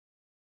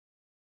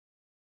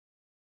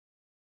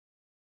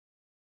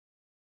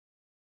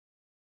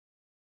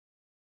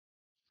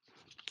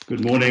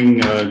Good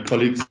morning,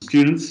 colleagues and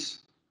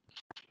students.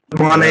 Good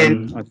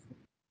morning.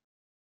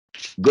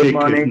 Good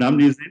morning.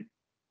 Namdi is in?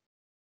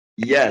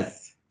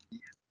 Yes.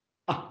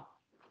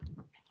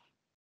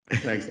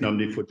 Thanks,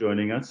 Namdi, for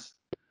joining us.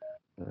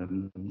 I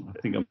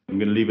think I'm going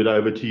to leave it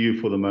over to you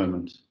for the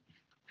moment.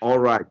 All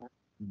right.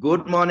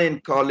 Good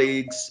morning,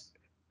 colleagues.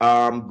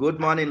 Good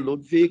morning,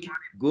 Ludwig.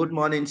 Good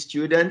morning,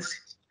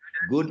 students.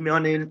 Good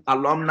morning,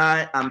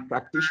 alumni and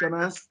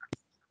practitioners.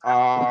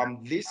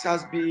 This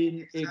has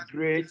been a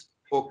great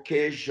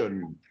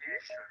occasion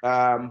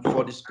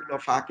for the School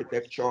of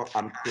Architecture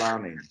and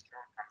Planning.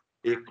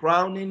 A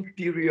crowning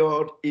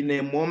period in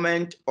a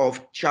moment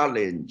of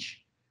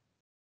challenge.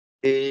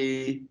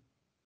 A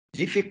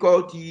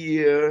difficult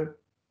year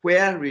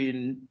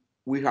wherein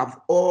we have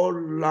all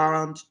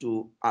learned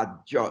to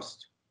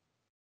adjust.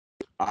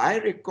 I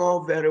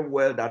recall very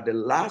well that the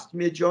last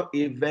major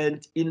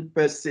event in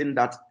person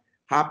that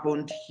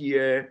happened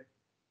here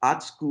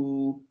at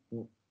school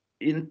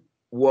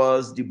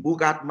was the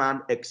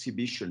Bugatman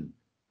exhibition,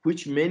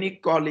 which many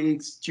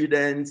colleagues,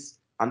 students,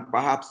 and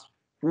perhaps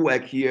who were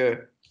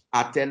here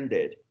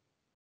attended.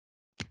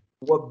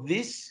 What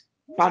this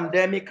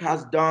pandemic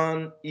has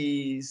done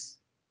is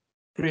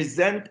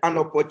present an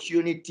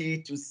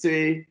opportunity to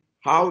say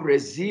how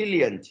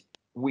resilient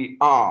we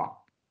are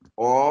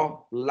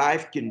or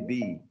life can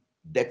be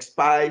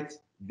despite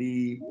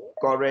the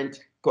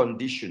current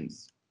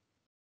conditions.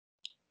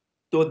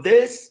 So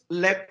this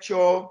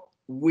lecture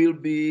will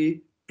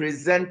be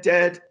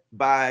presented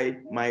by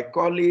my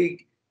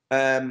colleague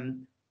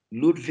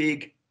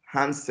Ludwig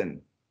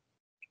Hansen,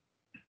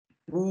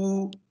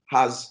 who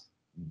has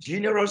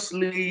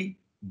generously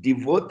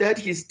devoted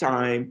his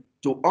time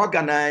to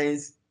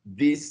organize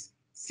these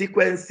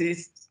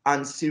sequences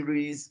and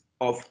series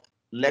of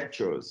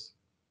lectures.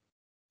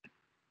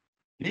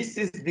 This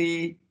is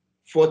the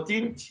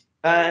 14th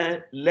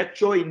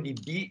lecture in the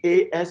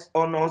BAS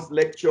Honours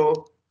Lecture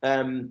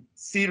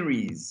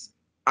Series,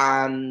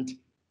 and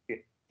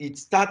it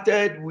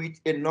started with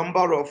a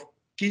number of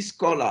key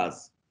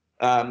scholars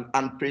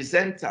and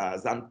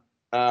presenters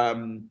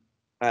and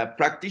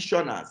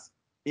practitioners,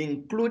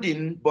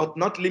 including but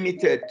not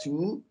limited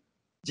to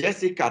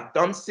Jessica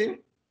Thompson,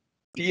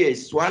 P.A.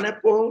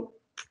 Swanepoel,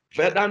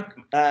 Vedant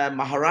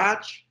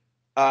Maharaj,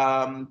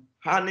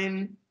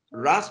 Hanin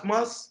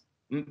Rasmus,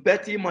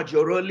 Mpeti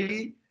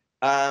Majoroli,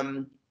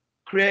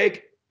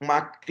 Craig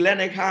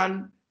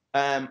McClenaghan,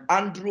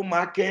 Andrew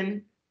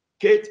Macken,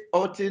 Kate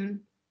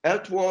Otten,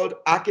 Eltwald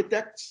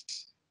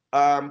Architects,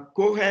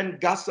 Cohen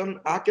Gasson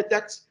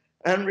Architects,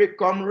 Henry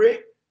Comrie,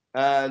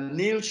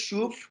 Neil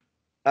Schoof,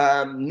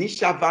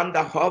 Nisha van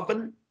der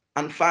Hoven,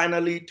 and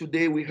finally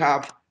today we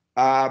have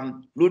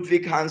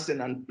Ludwig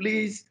Hansen. And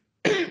please,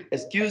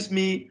 excuse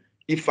me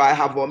if I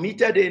have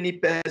omitted any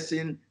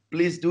person,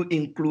 please do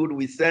include,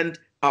 we send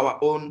our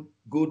own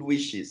good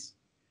wishes.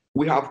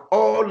 We have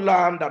all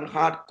learned and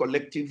heard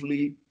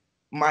collectively.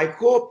 My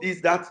hope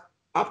is that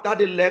after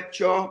the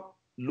lecture,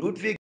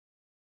 Ludwig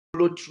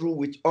will follow through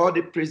with all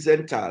the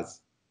presenters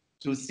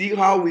to see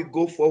how we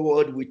go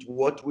forward with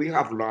what we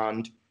have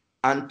learned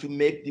and to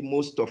make the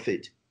most of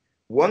it.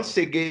 Once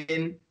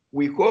again,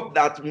 we hope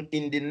that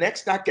in the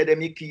next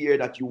academic year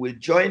that you will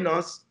join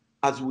us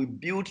as we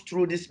build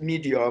through this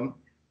medium,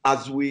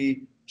 as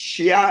we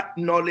share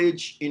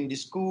knowledge in the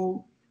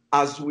school,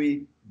 as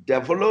we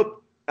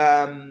develop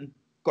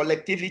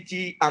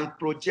collectivity and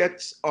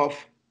projects of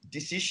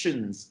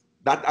decisions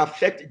that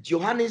affect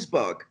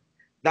Johannesburg,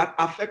 that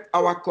affect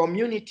our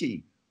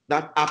community,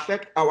 that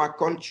affect our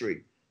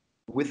country.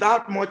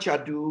 Without much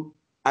ado,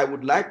 I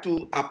would like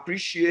to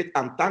appreciate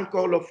and thank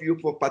all of you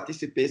for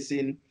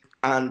participating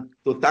and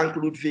to thank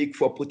Ludwig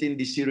for putting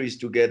the series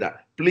together.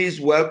 Please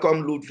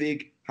welcome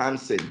Ludwig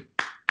Hansen.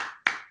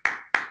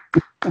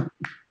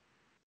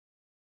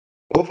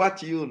 Over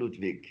to you,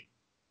 Ludwig.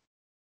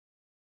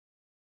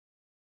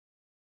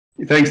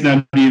 Thanks,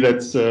 Namdi.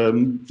 That's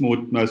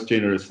most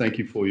generous. Thank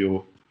you for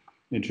your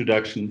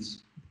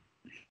introductions.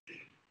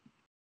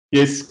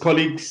 Yes,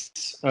 colleagues,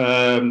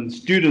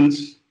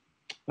 students,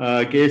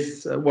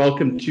 guests,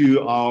 welcome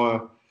to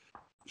our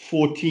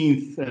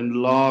 14th and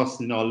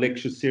last in our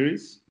lecture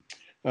series,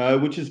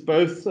 which is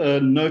both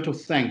a note of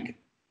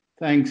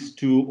thanks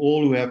to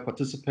all who have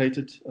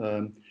participated.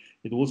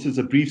 It also is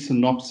a brief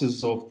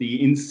synopsis of the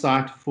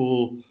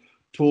insightful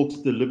talks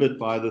delivered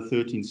by the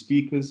 13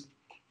 speakers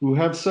who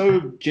have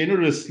so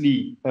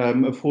generously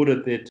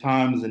afforded their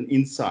times and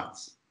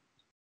insights.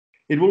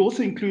 It will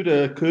also include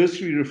a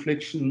cursory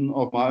reflection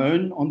of my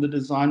own on the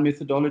design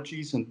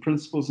methodologies and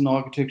principles in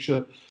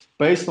architecture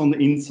based on the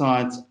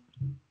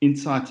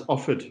insights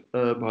offered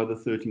by the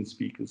 13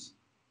 speakers.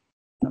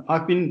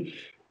 I've been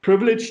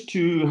privileged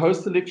to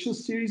host the lecture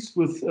series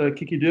with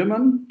Kiki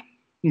Durman,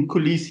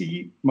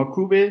 Nkulisi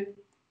Makube,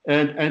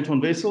 and Anton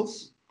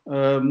Wessels.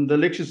 The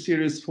lecture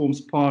series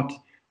forms part,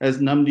 as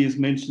Namdi has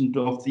mentioned,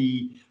 of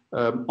the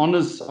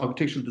Honours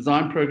Architectural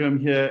Design program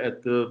here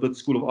at the Wits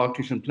School of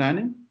Architecture and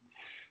Planning.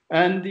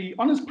 And the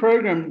Honours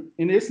program,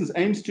 in essence,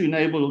 aims to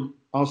enable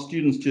our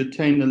students to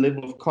attain a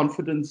level of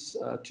confidence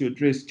to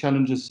address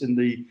challenges in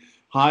the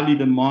highly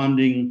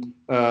demanding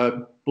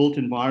built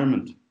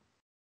environment.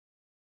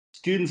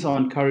 Students are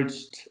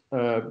encouraged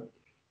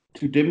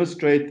to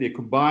demonstrate their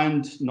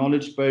combined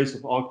knowledge base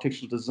of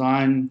architectural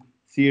design,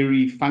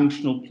 theory,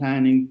 functional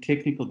planning,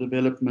 technical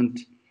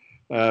development,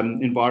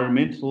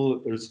 environmental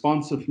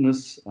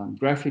responsiveness,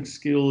 graphic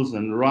skills,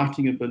 and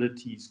writing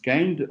abilities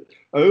gained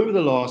over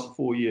the last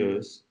 4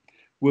 years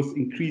with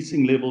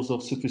increasing levels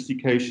of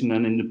sophistication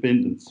and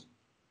independence.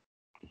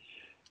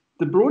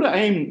 The broader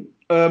aim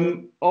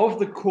of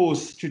the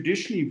course,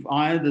 traditionally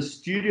via the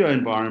studio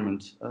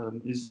environment,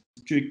 is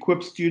to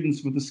equip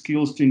students with the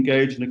skills to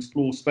engage and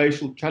explore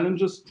spatial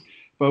challenges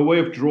by way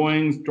of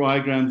drawings,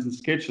 diagrams, and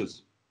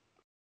sketches.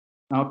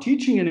 Now,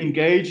 teaching and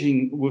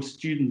engaging with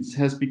students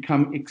has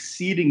become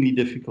exceedingly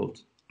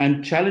difficult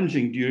and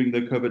challenging during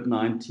the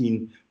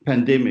COVID-19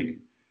 pandemic,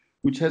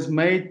 which has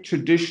made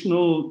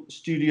traditional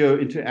studio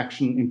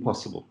interaction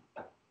impossible.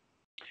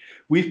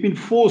 We've been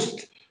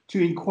forced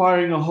to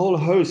acquiring a whole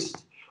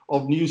host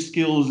of new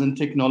skills and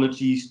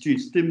technologies to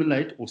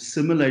stimulate, or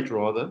simulate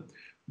rather,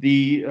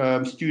 the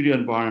studio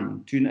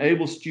environment, to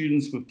enable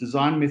students with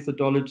design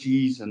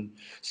methodologies and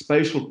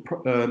spatial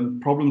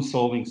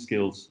problem-solving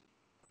skills.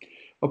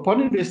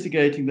 Upon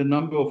investigating the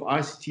number of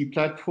ICT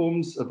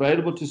platforms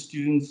available to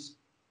students,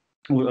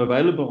 or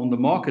available on the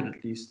market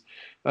at least,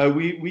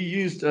 we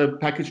used a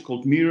package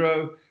called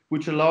Miro,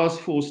 which allows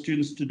for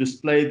students to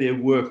display their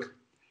work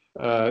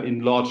in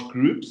large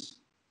groups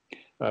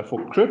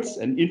for crits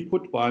and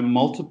input by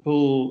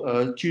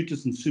multiple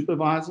tutors and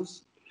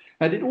supervisors.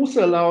 And it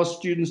also allows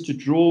students to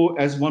draw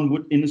as one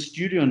would in a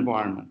studio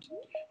environment.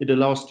 It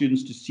allows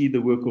students to see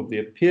the work of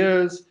their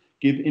peers,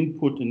 give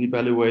input, and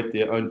evaluate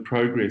their own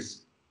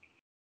progress.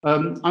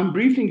 I'm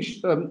briefly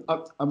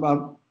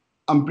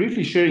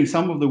sharing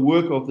some of the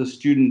work of the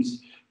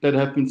students that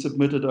have been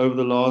submitted over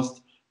the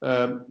last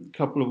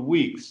couple of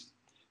weeks.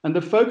 And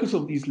the focus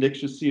of these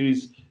lecture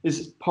series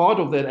is part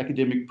of that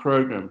academic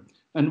program.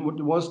 And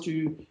it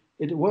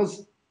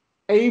was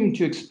aimed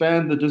to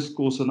expand the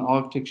discourse on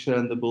architecture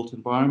and the built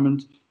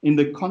environment in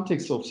the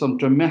context of some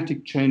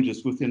dramatic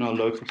changes within our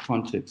local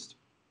context.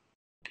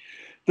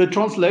 The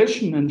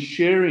translation and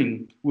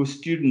sharing with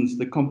students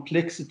the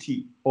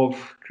complexity of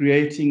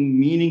creating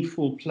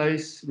meaningful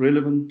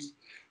place-relevant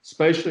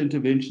spatial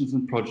interventions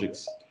and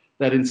projects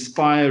that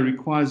inspire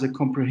requires a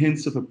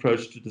comprehensive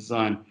approach to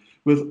design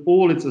with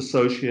all its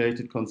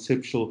associated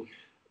conceptual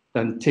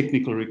and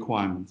technical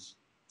requirements.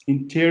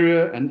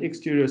 Interior and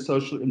exterior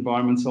social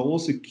environments are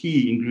also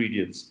key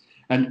ingredients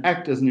and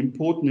act as an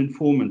important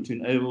informant to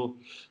enable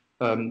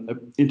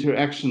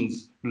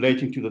interactions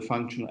relating to the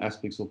functional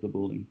aspects of the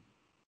building.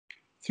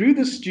 Through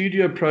the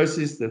studio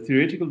process, the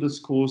theoretical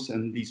discourse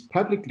and these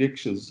public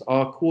lectures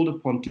are called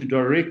upon to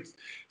direct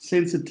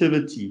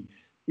sensitivity,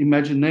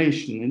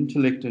 imagination,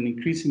 intellect, and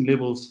increasing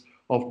levels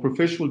of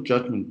professional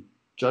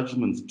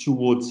judgments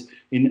towards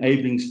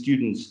enabling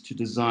students to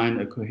design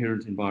a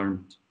coherent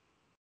environment.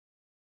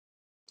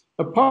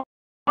 Apart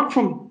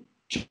from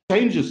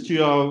changes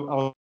to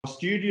our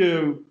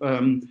studio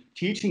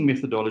teaching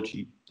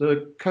methodology,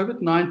 the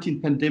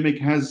COVID-19 pandemic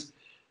has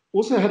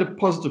also had a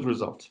positive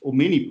result, or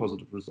many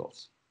positive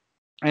results.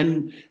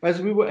 And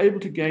as we were able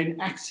to gain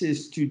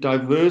access to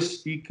diverse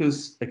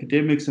speakers,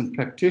 academics, and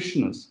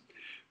practitioners,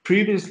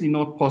 previously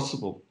not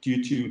possible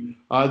due to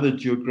either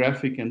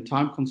geographic and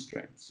time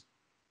constraints,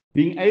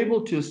 being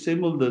able to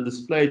assemble the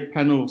displayed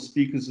panel of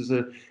speakers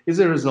is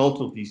a result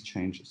of these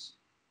changes.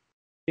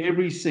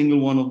 Every single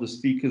one of the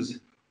speakers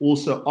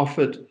also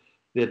offered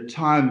their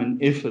time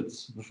and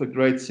efforts with a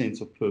great sense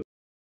of purpose,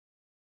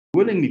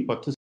 willingly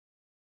participate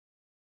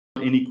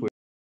in any question.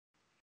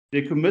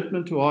 Their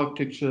commitment to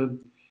architecture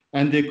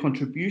and their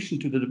contribution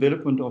to the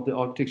development of the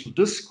architectural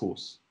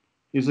discourse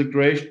is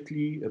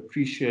greatly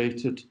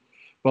appreciated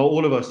by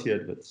all of us here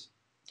at WITS.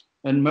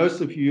 And most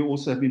of you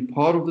also have been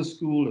part of the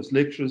school as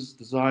lecturers,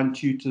 design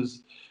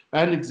tutors,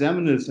 and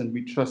examiners, and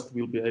we trust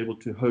we'll be able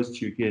to host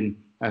you again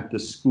at the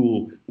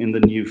school in the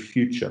near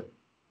future,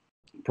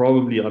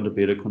 probably under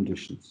better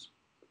conditions.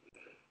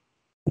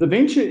 The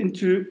venture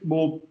into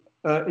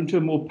a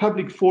more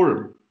public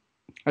forum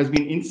has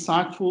been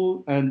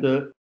insightful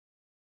and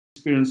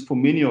experience for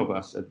many of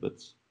us at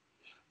WITS.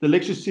 The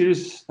lecture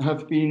series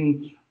have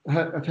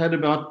had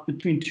about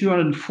between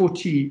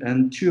 240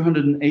 and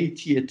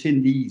 280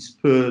 attendees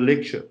per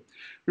lecture,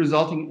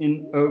 resulting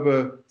in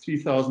over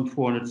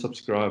 3,400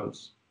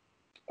 subscribers.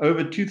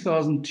 Over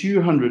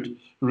 2,200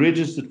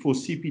 registered for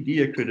CPD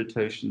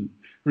accreditation,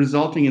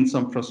 resulting in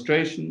some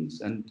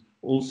frustrations and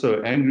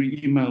also angry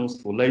emails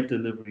for late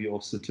delivery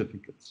of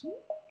certificates.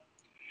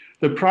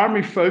 The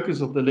primary focus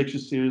of the lecture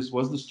series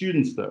was the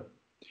students, though,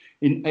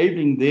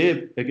 enabling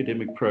their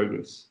academic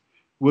progress,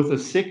 with a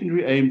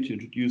secondary aim to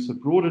introduce a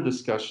broader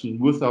discussion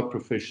with our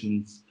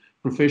profession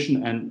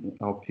and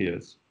our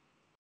peers.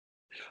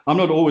 I'm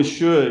not always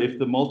sure if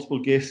the multiple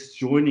guests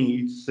joining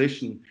each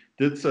session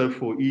did so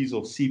for ease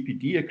of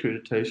CPD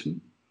accreditation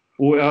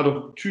or out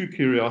of true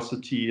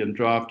curiosity and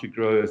drive to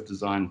grow as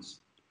designers.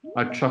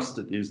 I trust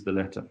it is the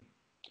latter.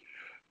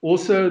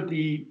 Also,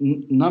 the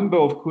number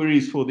of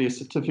queries for their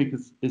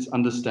certificates is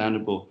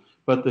understandable,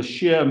 but the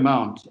sheer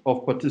amount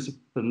of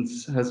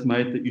participants has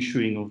made the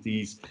issuing of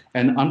these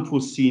an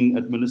unforeseen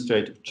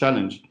administrative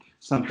challenge,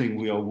 something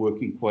we are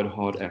working quite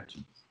hard at.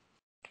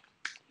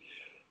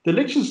 The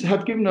lectures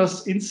have given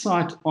us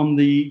insight on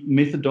the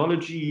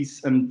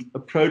methodologies and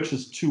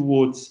approaches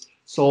towards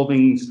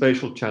solving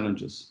spatial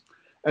challenges,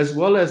 as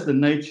well as the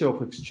nature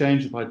of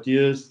exchange of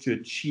ideas to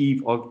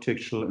achieve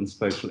architectural and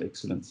spatial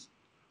excellence.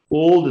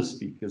 All the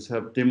speakers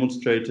have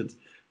demonstrated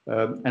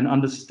an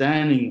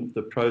understanding of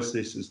the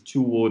processes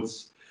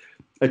towards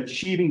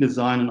achieving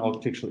design and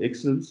architectural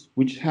excellence,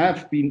 which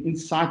have been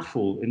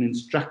insightful and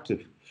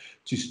instructive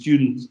to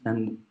students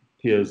and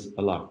peers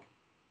alike.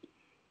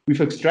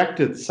 We've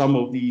extracted some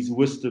of these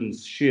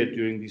wisdoms shared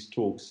during these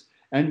talks,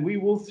 and we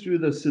will, through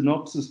the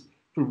synopsis,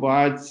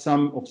 provide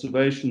some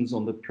observations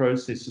on the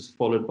processes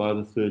followed by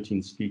the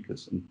 13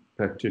 speakers and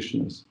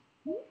practitioners.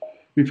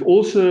 We've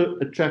also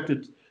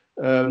attracted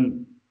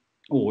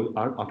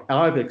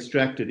I've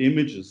extracted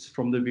images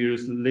from the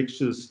various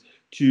lectures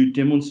to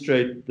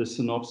demonstrate the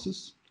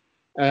synopsis,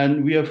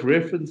 and we have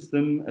referenced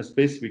them as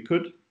best we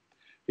could.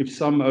 If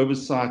some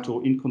oversight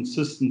or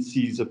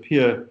inconsistencies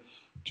appear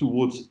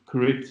towards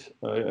correct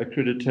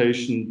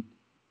accreditation,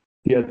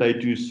 yeah, they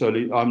do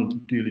solely, I'm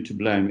duly to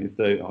blame if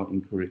they are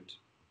incorrect.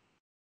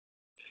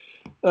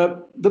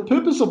 The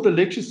purpose of the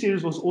lecture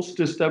series was also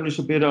to establish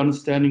a better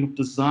understanding of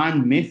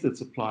design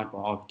methods applied by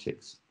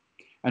architects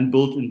and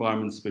built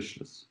environment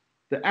specialists.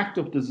 The act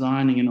of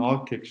designing in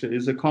architecture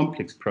is a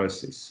complex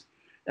process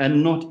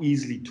and not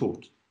easily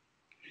taught.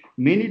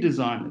 Many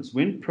designers,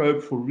 when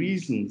probed for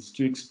reasons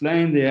to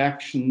explain their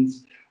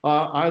actions,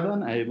 are either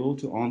unable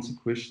to answer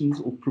questions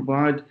or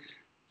provide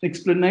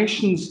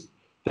explanations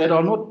that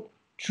are not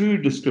true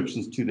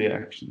descriptions to their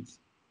actions.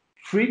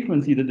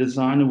 Frequently, the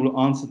designer will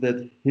answer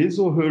that his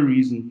or her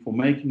reason for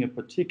making a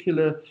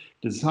particular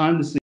design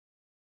decision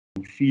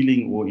is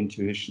feeling or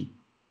intuition.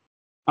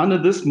 Under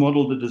this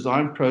model, the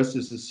design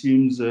process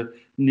assumes a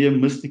near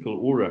mystical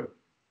aura.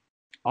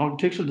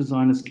 Architectural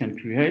designers can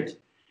create,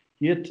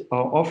 yet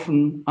are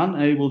often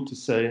unable to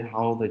say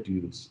how they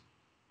do this.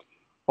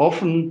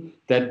 Often,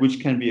 that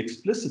which can be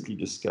explicitly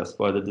discussed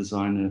by the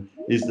designer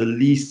is the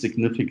least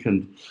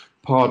significant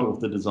part of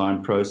the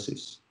design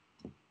process.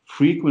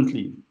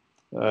 Frequently,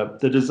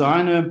 the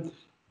designer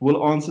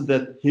will answer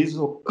that his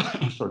or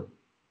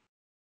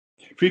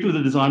Frequently,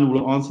 the designer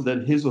will answer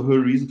that his or her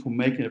reason for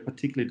making a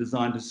particular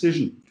design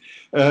decision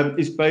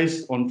is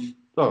based on,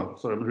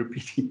 I'm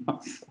repeating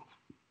myself.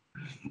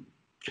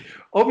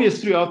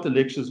 Obvious throughout the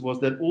lectures was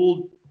that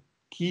all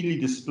keenly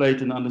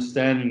displayed an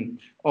understanding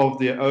of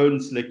their own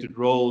selected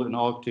role in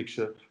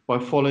architecture by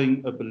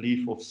following a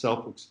belief of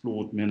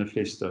self-explored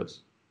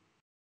manifestos.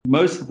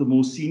 Most of the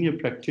more senior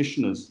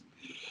practitioners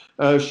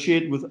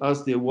shared with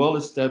us their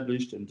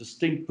well-established and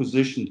distinct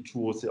position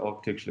towards the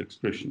architectural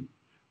expression,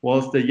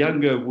 whilst the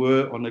younger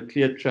were on a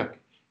clear track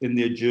in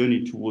their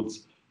journey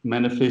towards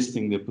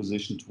manifesting their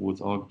position towards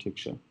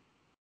architecture.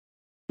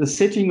 The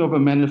setting of a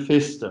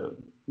manifesto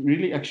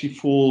really actually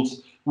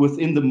falls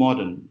within the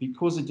modern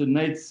because it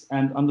donates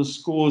and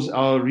underscores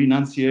our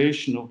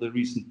renunciation of the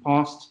recent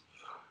past,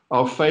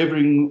 our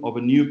favoring of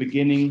a new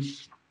beginning,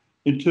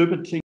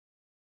 interpreting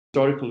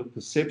historical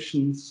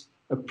perceptions,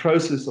 a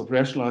process of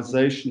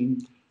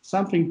rationalization,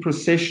 something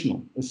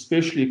processional,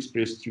 especially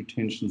expressed through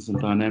tensions and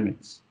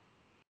dynamics.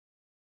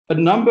 A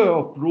number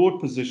of broad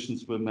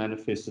positions were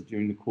manifested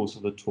during the course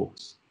of the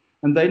talks,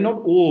 and they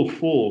not all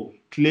fall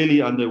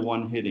clearly under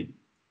one heading.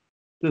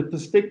 The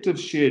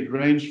perspectives shared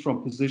ranged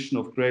from position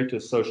of greater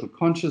social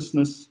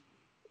consciousness,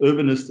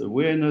 urbanist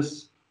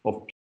awareness,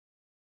 of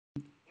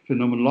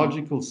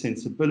phenomenological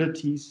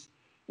sensibilities,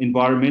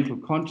 environmental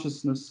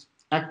consciousness,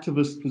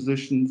 activist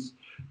positions,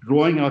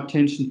 drawing our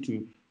attention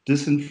to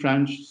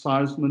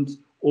disenfranchisement,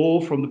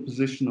 all from the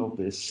position of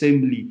the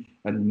assembly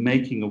and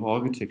making of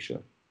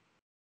architecture.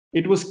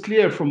 It was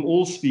clear from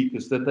all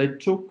speakers that they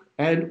took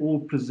and or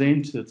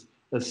presented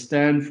a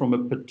stand from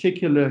a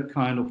particular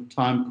kind of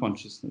time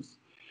consciousness,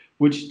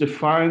 which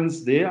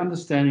defines their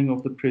understanding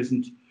of the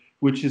present,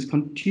 which is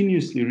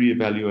continuously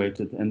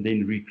reevaluated and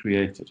then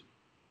recreated.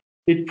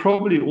 It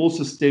probably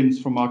also stems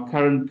from our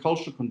current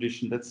cultural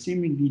condition that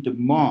seemingly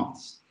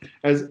demands,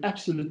 as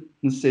absolute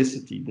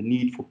necessity, the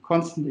need for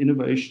constant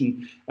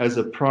innovation as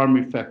a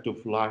primary factor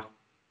of life,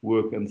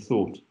 work, and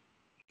thought.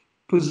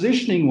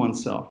 Positioning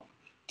oneself,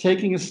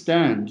 taking a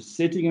stand,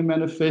 setting a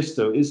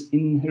manifesto is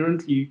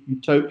inherently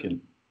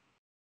utopian.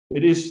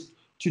 It is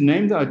to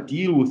name the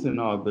ideal within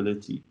our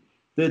ability,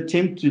 the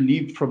attempt to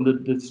leap from the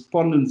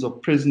despondence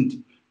of present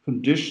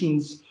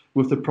conditions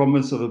with the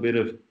promise of a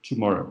better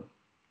tomorrow.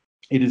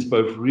 It is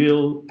both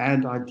real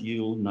and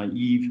ideal,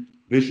 naive,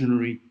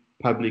 visionary,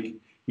 public,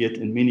 yet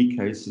in many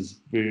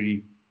cases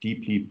very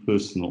deeply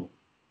personal.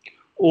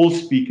 All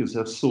speakers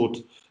have sought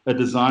a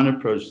design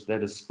approach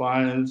that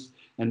aspires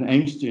and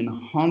aims to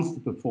enhance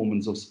the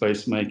performance of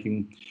space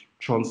making,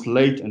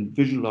 translate and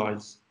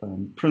visualize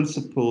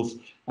principles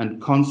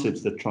and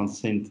concepts that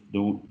transcend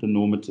the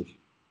normative.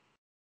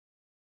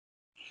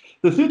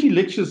 The 30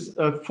 lectures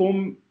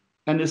form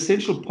an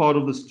essential part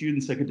of the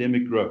students'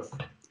 academic growth,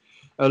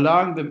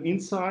 allowing them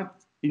insight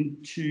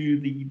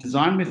into the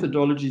design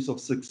methodologies of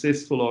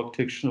successful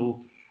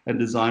architectural and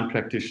design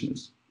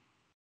practitioners.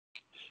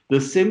 The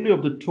assembly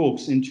of the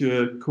talks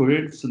into a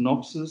coherent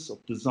synopsis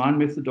of design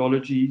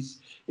methodologies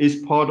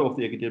is part of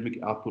the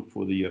academic output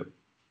for the year.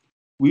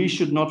 We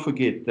should not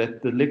forget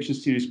that the lecture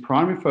series'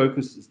 primary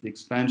focus is the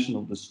expansion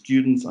of the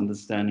students'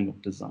 understanding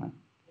of design.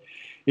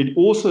 It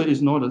also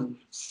is not a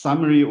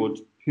summary or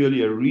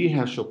purely a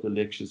rehash of the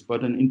lectures,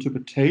 but an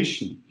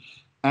interpretation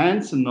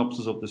and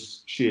synopsis of the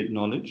shared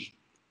knowledge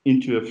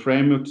into a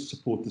framework to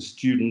support the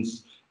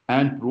students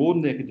and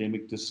broaden the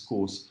academic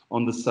discourse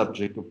on the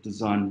subject of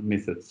design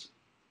methods.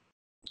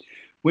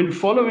 When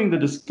following the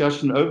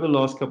discussion over the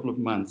last couple of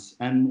months,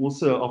 and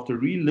also after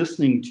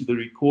re-listening to the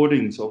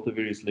recordings of the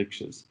various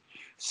lectures,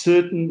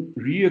 certain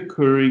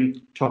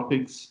reoccurring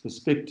topics,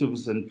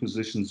 perspectives, and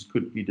positions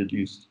could be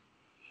deduced.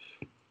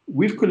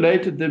 We've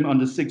collated them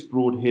under 6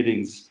 broad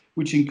headings,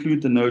 which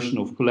include the notion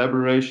of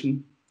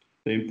collaboration,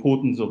 the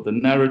importance of the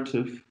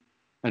narrative,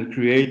 and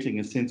creating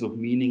a sense of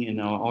meaning in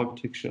our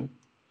architecture,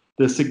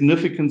 the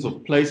significance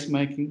of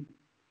placemaking,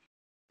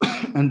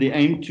 and the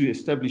aim to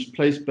establish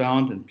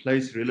place-bound and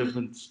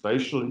place-relevant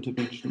spatial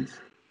interventions,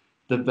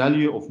 the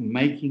value of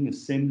making,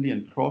 assembly,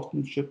 and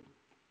craftsmanship,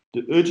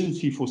 the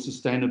urgency for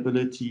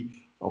sustainability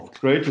of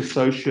greater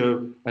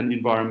socio and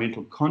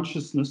environmental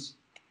consciousness,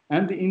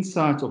 and the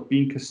insight of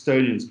being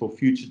custodians for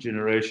future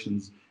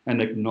generations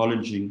and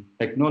acknowledging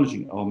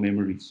our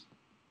memories.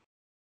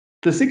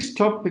 The 6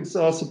 topics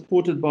are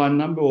supported by a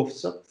number of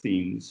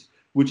sub-themes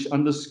which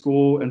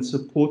underscore and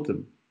support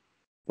them.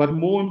 But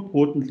more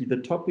importantly, the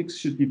topics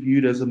should be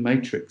viewed as a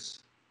matrix.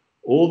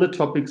 All the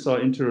topics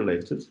are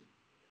interrelated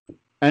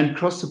and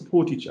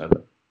cross-support each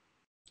other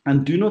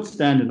and do not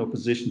stand in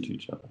opposition to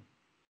each other.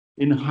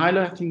 In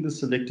highlighting the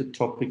selected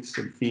topics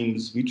and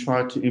themes, we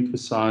try to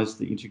emphasize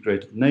the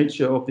integrated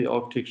nature of the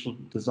architectural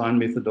design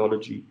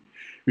methodology,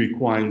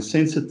 requiring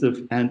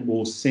sensitive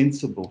and/or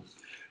sensible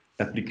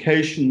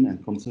application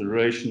and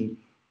consideration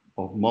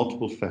of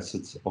multiple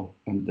facets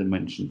and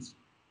dimensions.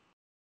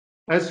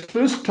 As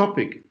first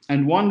topic,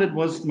 and one that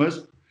was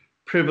most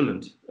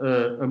prevalent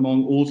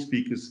among all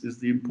speakers, is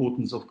the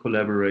importance of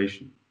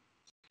collaboration.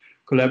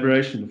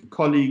 Collaboration of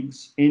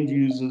colleagues, end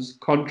users,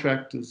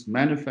 contractors,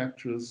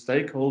 manufacturers,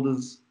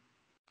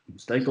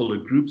 stakeholder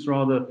groups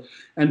rather,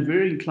 and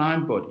varying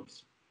client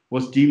bodies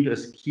was deemed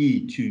as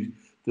key to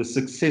the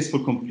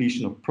successful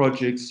completion of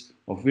projects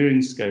of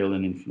varying scale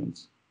and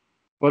influence.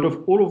 But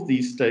of all of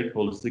these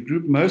stakeholders, the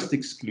group most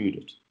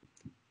excluded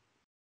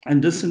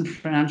and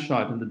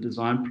disenfranchised in the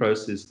design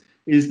process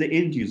is the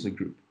end user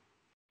group,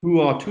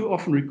 who are too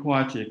often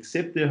required to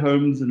accept their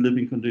homes and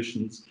living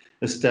conditions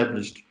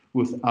established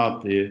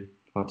without their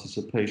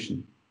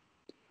participation.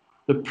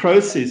 The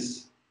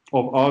process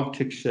of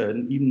architecture,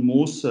 and even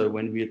more so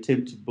when we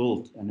attempt to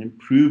build and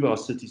improve our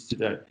cities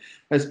today,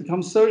 has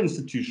become so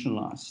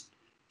institutionalized,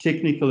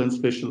 technical and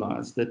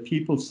specialized that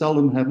people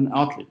seldom have an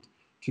outlet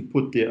to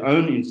put their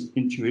own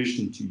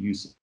intuition to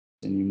use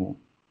anymore.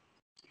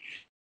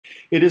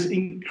 It is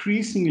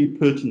increasingly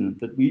pertinent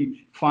that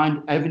we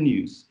find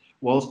avenues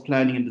whilst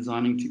planning and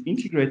designing to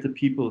integrate the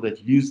people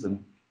that use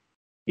them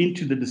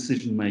into the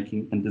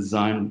decision-making and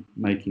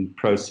design-making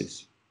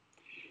process.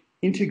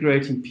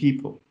 Integrating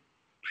people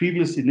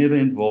previously never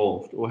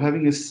involved or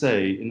having a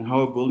say in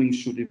how a building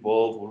should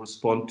evolve or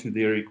respond to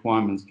their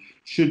requirements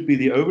should be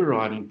the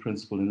overriding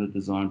principle in the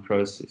design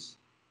process.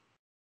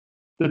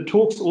 The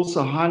talks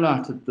also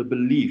highlighted the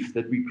belief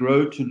that we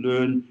grow to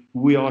learn who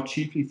we are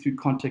chiefly through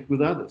contact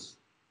with others.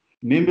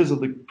 Members of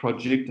the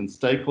project and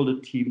stakeholder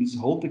teams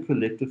hold the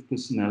collective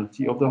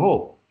personality of the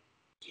whole.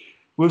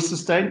 With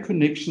sustained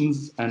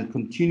connections and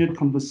continued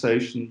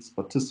conversations,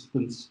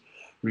 participants,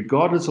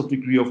 regardless of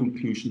degree of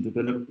inclusion,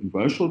 develop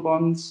emotional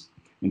bonds,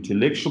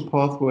 intellectual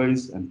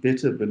pathways, and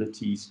better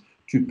abilities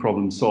to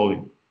problem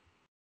solving.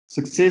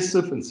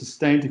 Successive and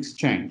sustained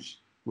exchange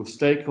with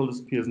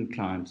stakeholders, peers, and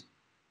clients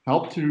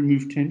help to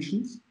remove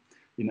tensions,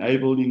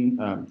 enabling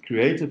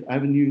creative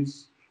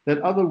avenues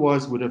that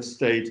otherwise would have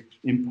stayed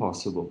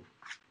impossible.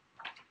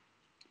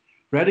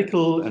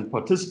 Radical and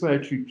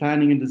participatory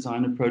planning and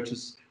design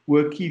approaches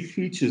were key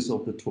features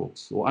of the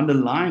talks, or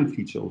underlying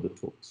feature of the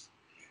talks.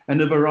 And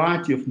a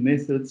variety of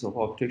methods of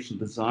architectural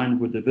design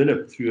were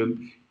developed through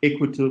an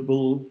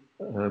equitable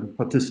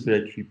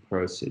participatory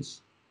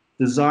process.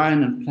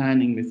 Design and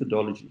planning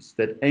methodologies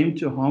that aim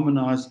to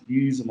harmonize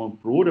views among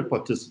broader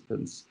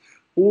participants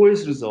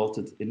always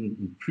resulted in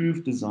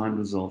improved design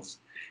results,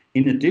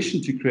 in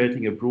addition to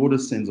creating a broader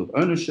sense of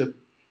ownership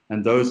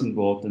and those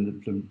involved in the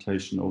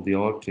implementation of the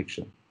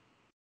architecture.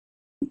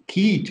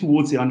 Key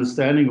towards the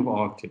understanding of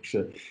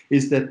architecture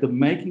is that the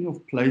making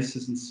of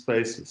places and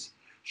spaces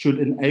should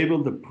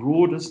enable the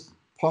broadest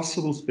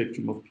possible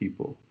spectrum of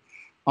people.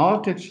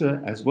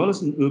 Architecture, as well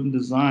as in urban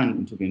design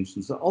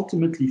interventions, are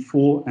ultimately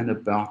for and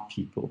about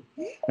people.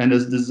 And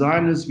as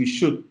designers, we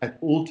should, at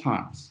all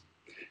times,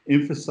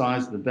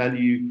 emphasize the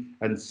value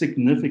and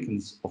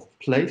significance of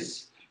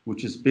place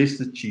which is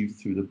best achieved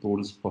through the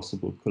broadest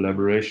possible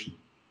collaboration.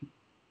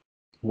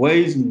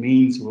 Ways and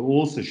means were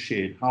also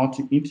shared how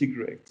to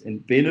integrate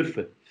and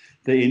benefit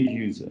the end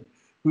user,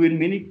 who in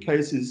many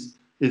cases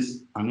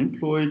is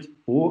unemployed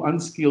or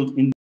unskilled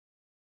in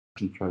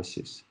the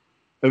process.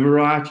 A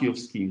variety of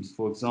schemes,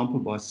 for example,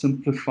 by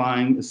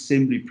simplifying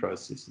assembly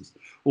processes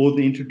or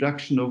the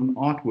introduction of an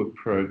artwork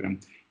program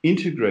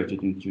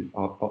integrated into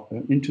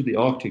the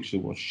architecture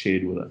was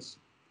shared with us.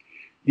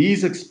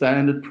 These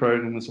expanded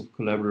programs of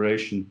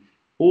collaboration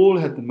all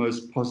had the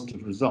most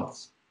positive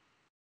results,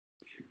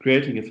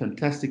 creating a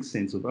fantastic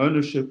sense of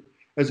ownership,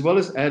 as well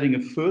as adding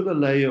a further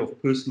layer of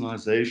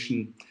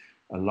personalization,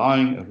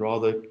 allowing or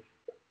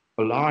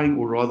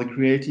rather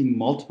creating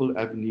multiple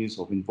avenues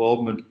of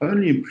involvement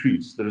only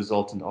improves the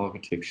resultant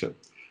architecture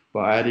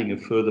by adding a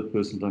further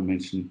personal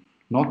dimension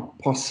not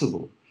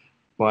possible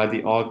by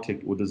the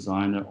architect or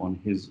designer on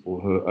his or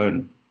her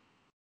own.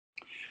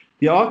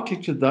 The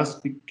architecture thus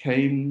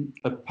became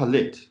a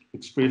palette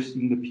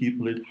expressing the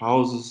people it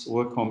houses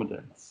or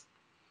accommodates.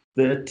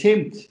 The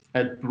attempt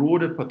at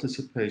broader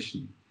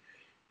participation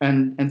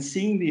and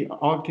seeing the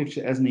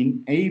architecture as an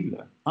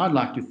enabler, I'd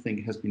like to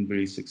think has been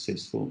very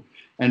successful.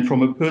 And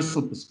from a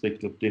personal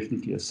perspective,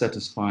 definitely a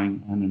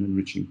satisfying and an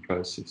enriching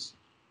process.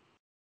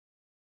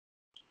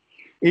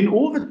 In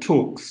all the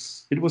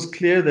talks, it was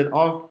clear that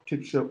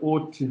architecture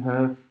ought to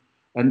have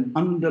an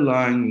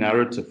underlying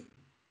narrative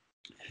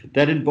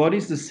that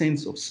embodies the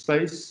sense of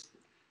space,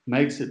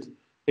 makes it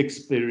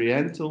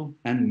experiential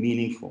and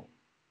meaningful.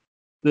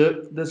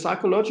 The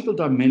psychological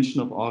dimension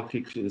of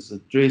architecture is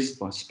addressed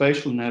by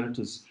spatial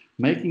narratives,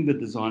 making the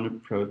design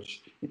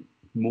approach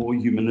more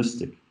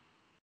humanistic.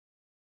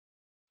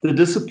 The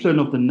discipline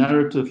of the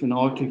narrative in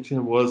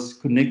architecture was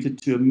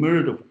connected to a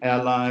myriad of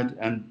allied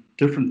and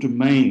different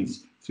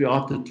domains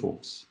throughout the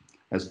talks,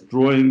 as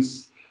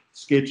drawings,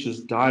 sketches,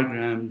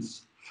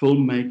 diagrams,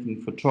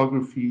 filmmaking,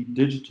 photography,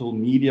 digital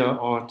media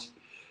art,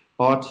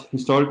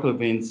 historical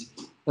events,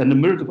 and a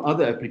myriad of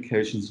other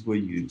applications were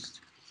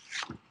used.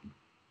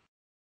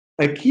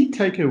 A key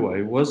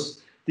takeaway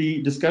was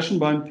the discussion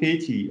by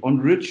Mpeti on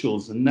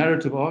rituals and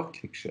narrative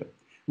architecture,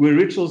 where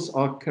rituals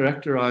are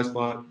characterized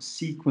by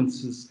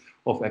sequences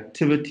of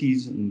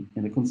activities in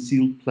a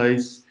concealed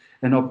place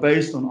and are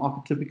based on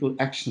archetypical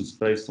actions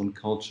based on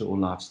culture or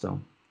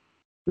lifestyle.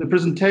 The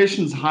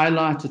presentations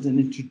highlighted and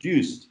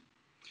introduced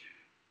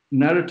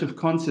narrative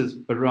concepts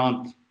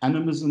around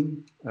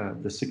animism,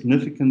 the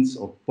significance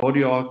of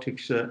body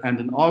architecture, and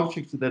an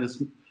architecture that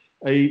is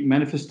a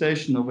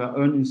manifestation of our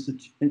own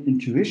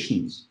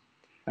intuitions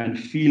and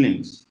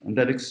feelings, and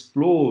that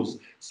explores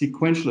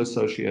sequential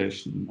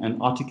association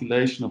and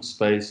articulation of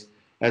space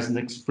as an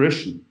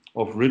expression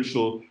of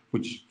ritual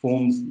which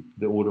forms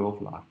the order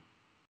of life.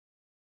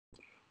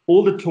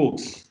 All the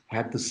talks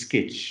had the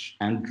sketch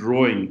and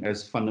drawing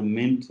as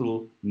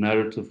fundamental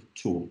narrative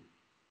tool,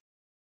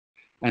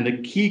 and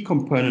a key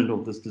component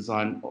of this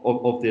design,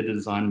 of their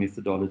design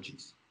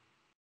methodologies.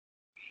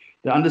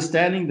 The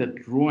understanding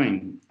that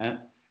drawing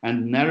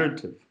and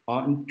narrative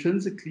are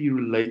intrinsically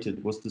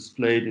related was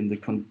displayed in the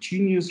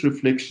continuous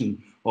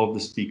reflection of the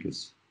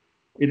speakers.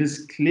 It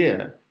is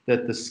clear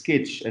that the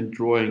sketch and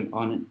drawing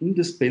are an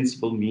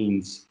indispensable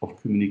means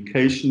of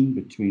communication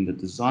between the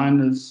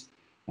designers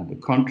and the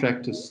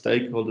contractors,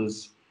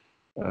 stakeholders,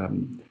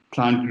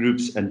 client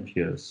groups, and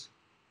peers.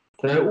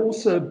 They are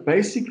also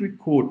basic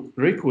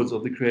records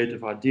of the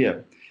creative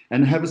idea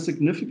and have a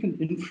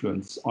significant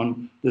influence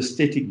on the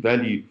aesthetic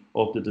value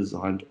of the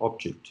designed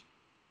object.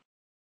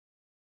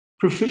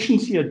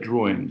 Proficiency at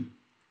drawing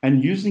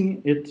and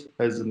using it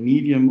as a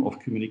medium of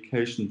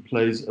communication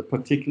plays a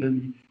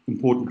particularly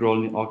important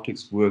role in the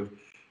architect's work,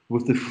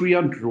 with the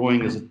freehand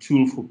drawing as a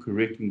tool for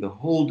correcting the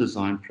whole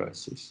design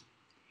process,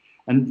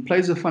 and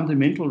plays a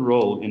fundamental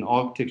role in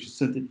architecture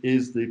since it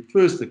is the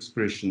first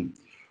expression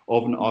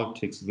of an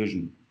architect's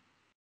vision.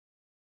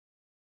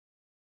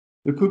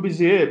 Le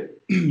Corbusier,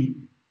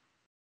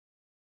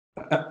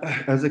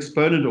 as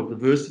exponent of the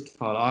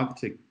versatile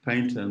architect,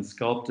 painter, and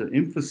sculptor,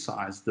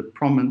 emphasized the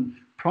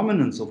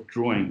prominence of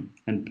drawing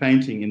and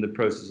painting in the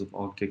process of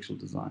architectural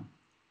design.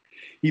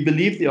 He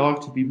believed the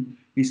architect to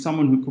be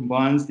someone who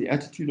combines the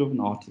attitude of an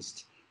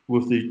artist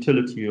with the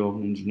utility of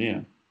an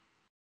engineer.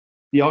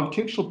 The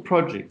architectural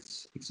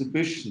projects,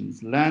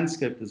 exhibitions,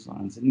 landscape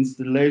designs, and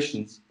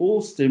installations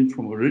all stem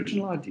from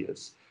original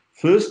ideas,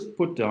 first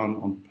put down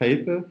on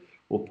paper,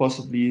 or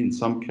possibly in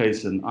some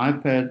cases an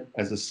iPad,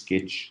 as a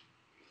sketch.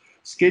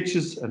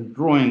 Sketches and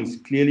drawings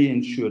clearly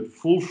ensured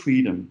full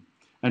freedom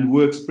and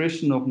were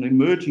expression of an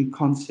emerging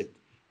concept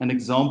and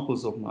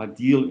examples of an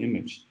ideal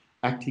image,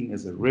 acting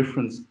as a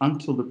reference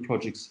until the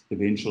project's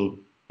eventual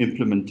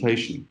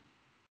implementation.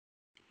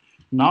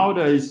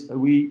 Nowadays,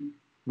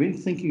 when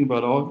thinking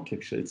about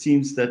architecture, it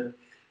seems that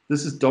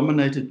this is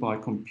dominated by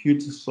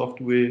computer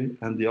software,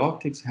 and the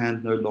architect's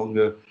hand no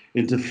longer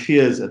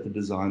interferes at the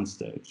design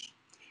stage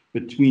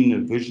between a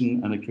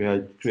vision and a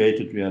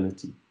created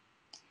reality.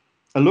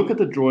 A look at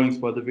the drawings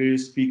by the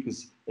various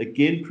speakers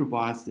again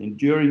provides the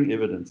enduring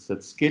evidence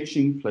that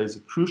sketching plays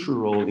a crucial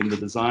role in the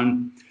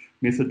design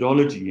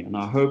methodology, and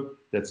I hope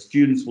that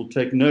students will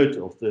take note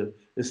of the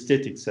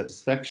aesthetic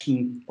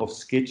satisfaction of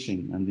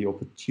sketching and the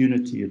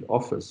opportunity it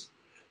offers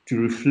to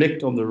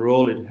reflect on the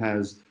role it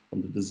has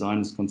on the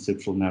designer's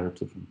conceptual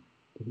narrative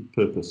and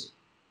purpose.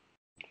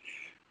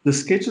 The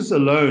sketches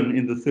alone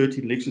in the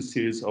 13 lecture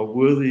series are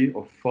worthy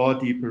of far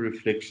deeper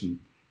reflection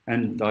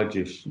and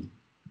digestion.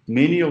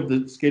 Many of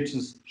the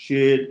sketches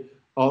shared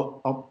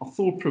are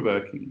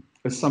thought-provoking,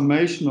 a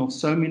summation of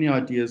so many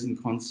ideas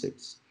and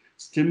concepts,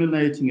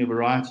 stimulating a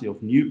variety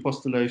of new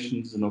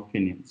postulations and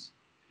opinions.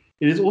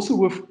 It is also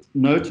worth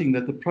noting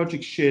that the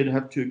projects shared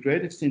have to a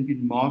great extent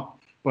been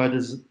marked by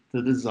the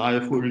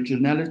desire for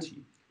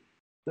originality.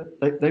 The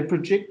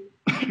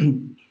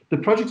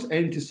projects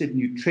aim to set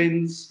new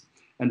trends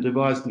and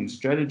devise new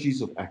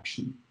strategies of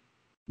action.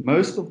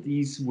 Most of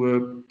these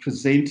were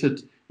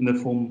presented in the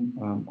form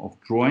of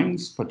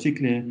drawings,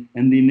 particularly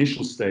in the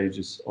initial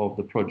stages of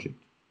the project.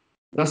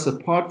 Thus,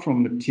 apart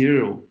from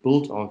material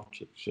built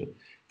architecture,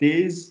 there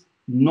is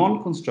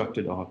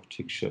non-constructed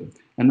architecture,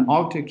 an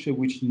architecture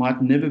which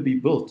might never be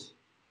built,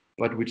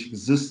 but which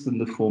exists in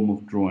the form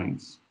of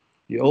drawings.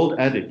 The old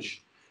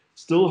adage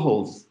still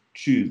holds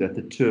true that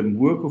the term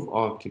work of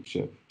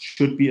architecture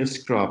should be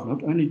ascribed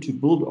not only to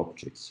built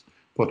objects,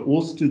 but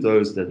also to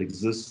those that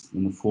exist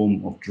in the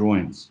form of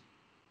drawings.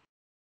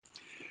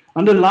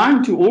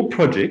 Underlying to all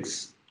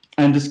projects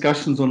and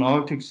discussions on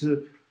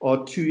architecture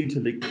are two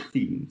interlinked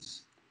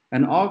themes: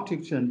 an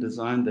architecture and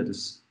design that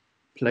is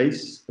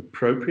place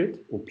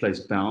appropriate or place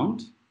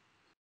bound,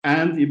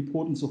 and the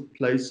importance of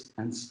place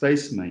and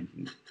space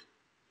making.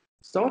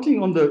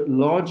 Starting on the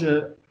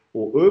larger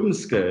or urban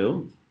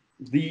scale,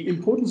 the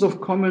importance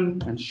of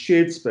common and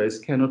shared space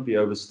cannot be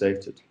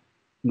overstated.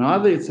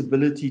 Neither its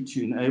ability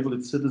to enable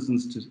its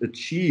citizens to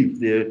achieve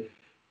their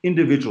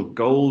individual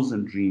goals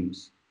and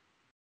dreams.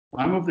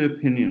 I'm of the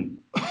opinion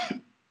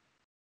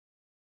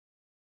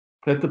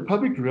that the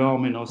public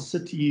realm in our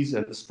cities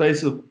and the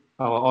space of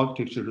our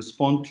architecture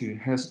respond to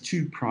has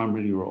two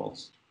primary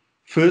roles.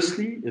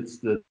 Firstly, it's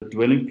the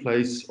dwelling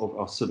place of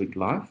our civic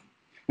life.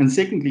 And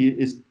secondly,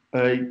 it's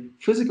a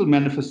physical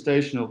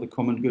manifestation of the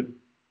common good.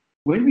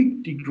 When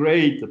we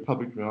degrade the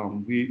public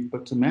realm, we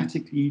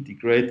automatically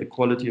degrade the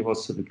quality of our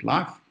civic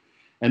life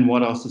and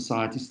what our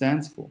society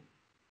stands for.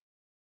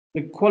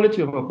 The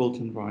quality of our built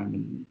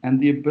environment and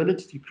the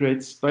ability to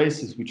create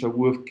spaces which are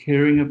worth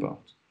caring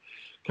about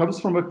comes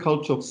from a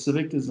culture of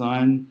civic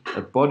design,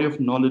 a body of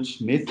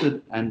knowledge,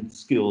 method, and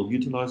skill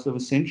utilized over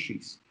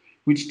centuries,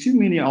 which too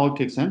many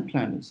architects and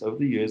planners over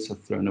the years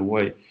have thrown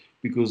away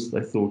because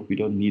they thought we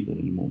don't need it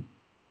anymore.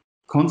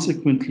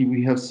 Consequently,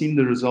 we have seen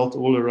the result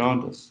all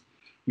around us.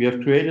 We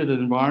have created an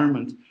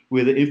environment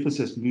where the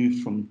emphasis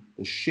moves from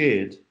the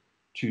shared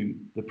to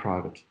the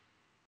private.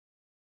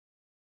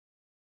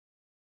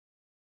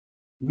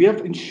 We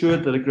have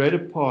ensured that a greater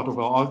part of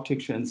our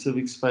architecture and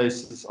civic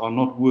spaces are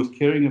not worth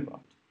caring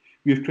about.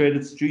 We have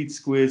created streets,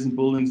 squares, and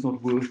buildings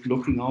not worth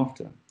looking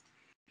after.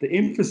 The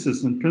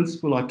emphasis and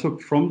principle I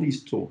took from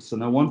these talks,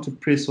 and I want to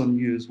press on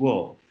you as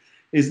well,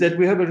 is that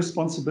we have a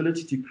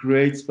responsibility to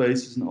create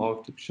spaces and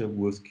architecture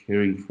worth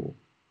caring for.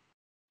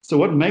 So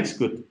what makes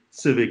good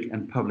civic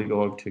and public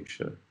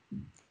architecture?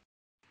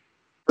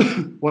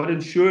 What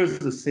ensures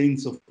the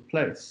sense of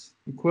place?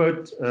 To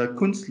quote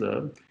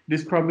Kunstler, it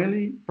is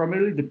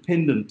primarily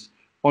dependent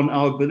on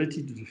our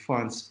ability to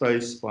define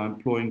space by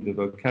employing the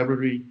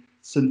vocabulary,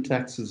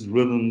 syntaxes,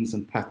 rhythms,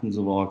 and patterns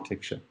of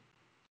architecture.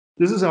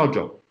 This is our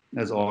job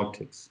as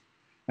architects,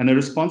 and a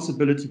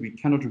responsibility we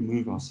cannot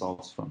remove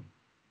ourselves from.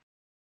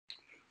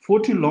 For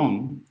too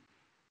long,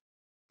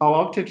 our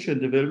architecture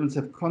and developments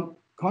have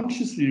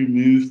consciously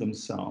removed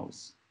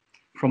themselves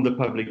from the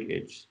public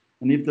edge.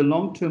 And if the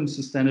long-term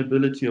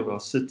sustainability of our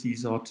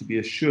cities are to be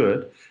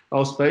assured,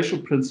 our spatial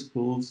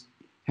principles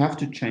have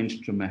to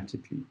change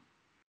dramatically.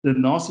 The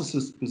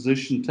narcissist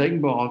position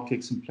taken by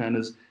architects and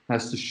planners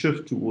has to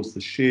shift towards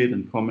the shared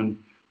and common,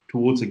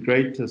 towards a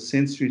greater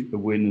sensory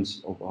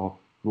awareness of our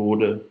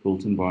broader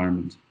built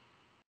environment.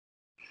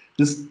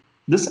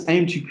 This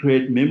aim to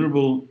create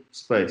memorable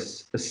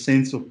space, a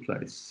sense of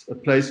place, a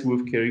place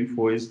worth caring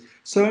for, is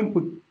so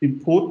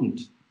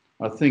important,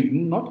 I think,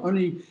 not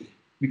only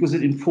because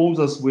it informs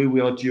us where we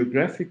are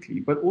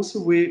geographically, but also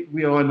where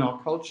we are in our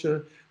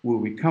culture, where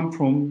we come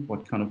from,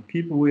 what kind of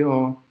people we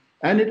are,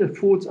 and it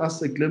affords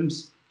us a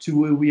glimpse to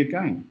where we are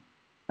going.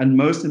 And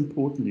most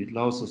importantly, it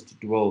allows us to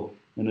dwell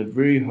in a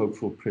very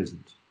hopeful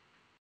present.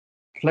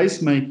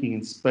 Placemaking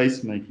and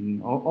space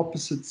making are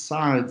opposite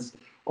sides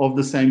of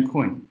the same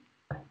coin.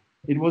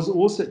 It was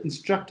also very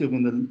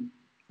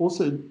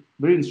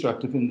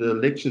instructive in the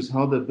lectures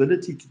how the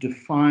ability to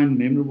define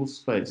memorable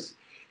space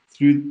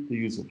through the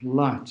use of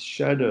light,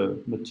 shadow,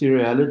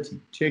 materiality,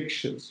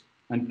 textures,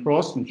 and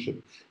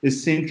craftsmanship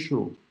is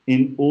central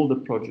in all the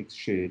projects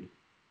shared.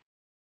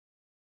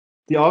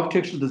 The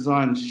architectural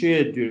designs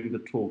shared during the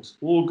talks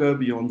all go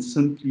beyond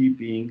simply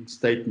being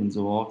statements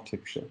of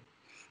architecture,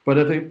 but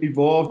have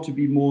evolved to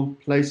be more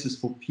places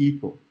for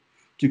people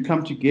to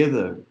come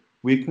together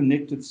where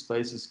connected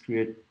spaces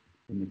create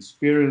an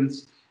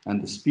experience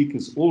and the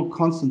speakers all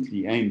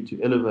constantly aimed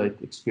to elevate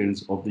the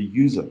experience of the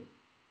user.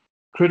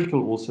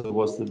 Critical also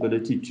was the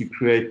ability to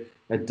create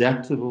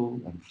adaptable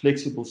and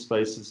flexible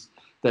spaces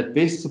that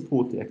best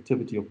support the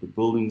activity of the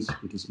buildings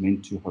it is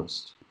meant to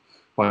host,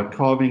 by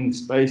carving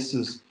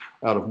spaces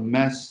out of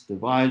mass,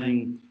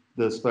 dividing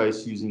the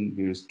space using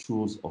various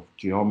tools of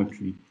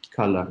geometry,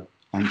 color,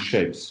 and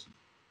shapes.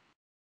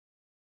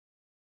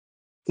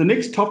 The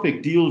next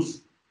topic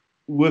deals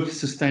with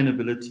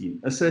sustainability,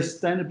 a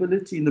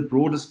sustainability in the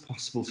broadest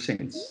possible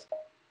sense.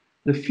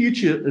 The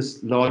future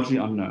is largely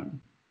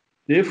unknown.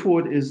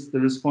 Therefore, it is the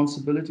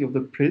responsibility of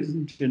the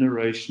present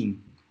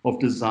generation of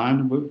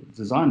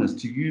designers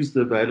to use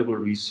the available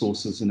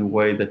resources in a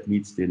way that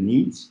meets their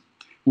needs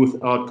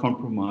without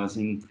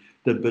compromising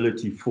the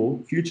ability for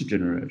future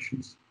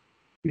generations.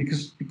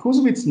 Because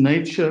of its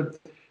nature,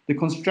 the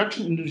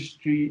construction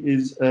industry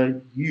is a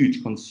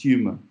huge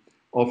consumer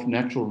of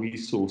natural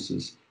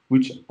resources,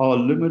 which are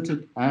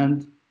limited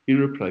and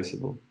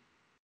irreplaceable.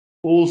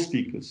 All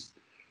speakers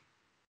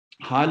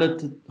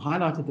highlighted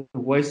the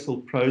wasteful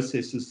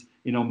processes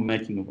in our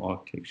making of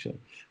architecture,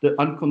 the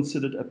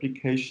unconsidered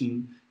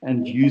application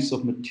and use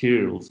of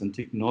materials and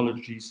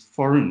technologies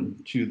foreign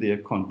to their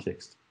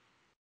context.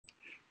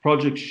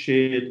 Projects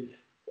shared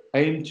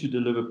aim to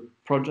deliver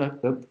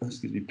products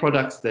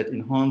that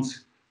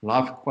enhance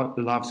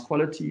life's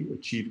quality,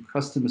 achieve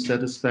customer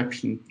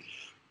satisfaction,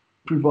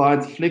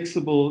 provide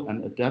flexible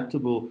and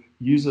adaptable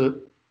user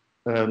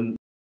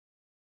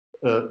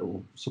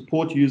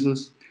support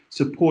users,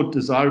 support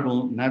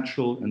desirable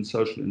natural and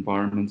social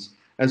environments,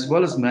 as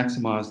well as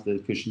maximize the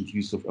efficient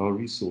use of our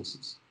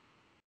resources.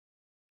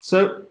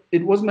 So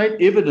it was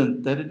made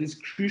evident that it is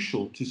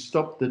crucial to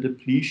stop the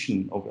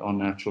depletion of our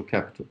natural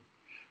capital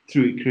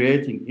through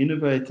creating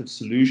innovative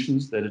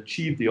solutions that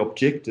achieve the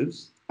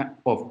objectives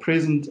of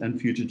present and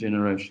future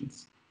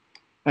generations.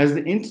 As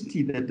the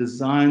entity that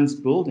designs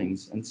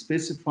buildings and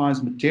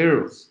specifies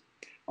materials,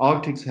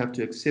 architects have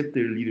to accept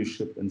their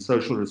leadership and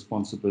social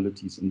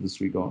responsibilities in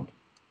this regard.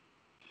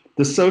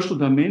 The social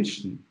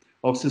dimension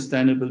of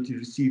sustainability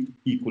received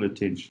equal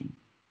attention.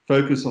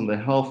 Focus on the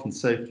health and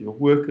safety of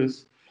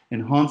workers,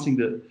 enhancing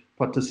the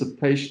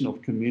participation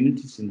of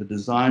communities in the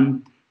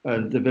design,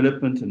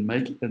 development and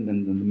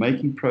the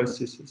making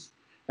processes,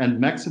 and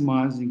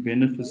maximizing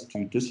benefits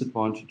to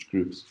disadvantaged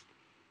groups.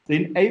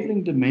 The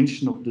enabling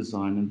dimension of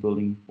design and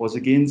building was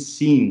again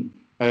seen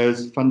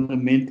as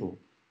fundamental,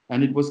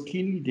 and it was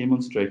keenly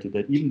demonstrated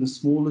that even the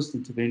smallest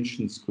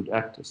interventions could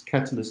act as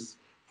catalysts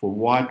for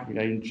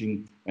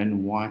wide-ranging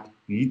and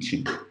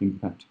wide-reaching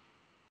impact.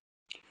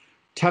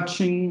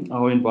 Touching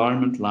our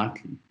environment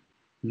lightly,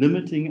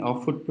 limiting our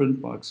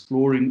footprint by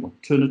exploring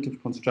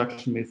alternative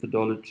construction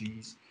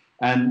methodologies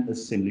and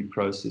assembly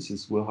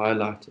processes were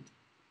highlighted.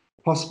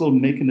 Possible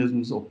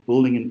mechanisms of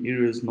building in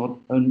areas not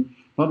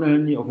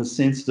only of a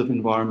sensitive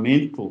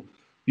environmental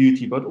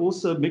beauty, but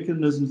also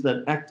mechanisms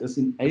that act as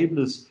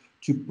enablers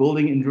to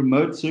building in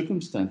remote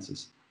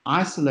circumstances,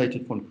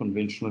 isolated from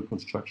conventional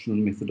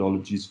construction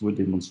methodologies, were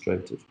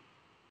demonstrated.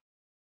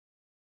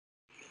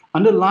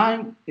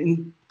 Underlying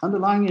in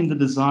the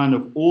design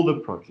of all the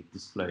project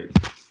displayed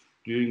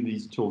during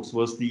these talks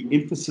was the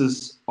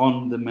emphasis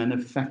on the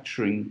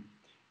manufacturing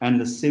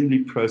and assembly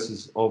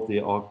process of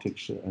their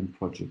architecture and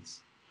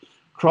projects.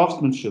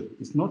 Craftsmanship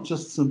is not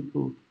just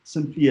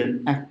simply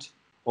an act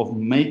of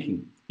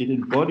making. It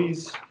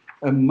embodies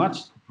a much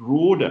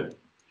broader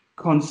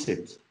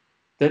concept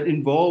that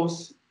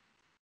involves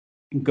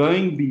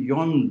going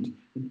beyond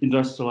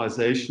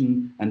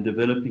industrialization and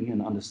developing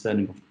an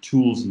understanding of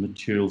tools and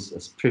materials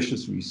as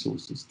precious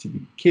resources to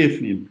be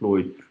carefully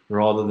employed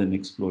rather than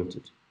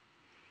exploited.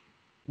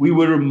 We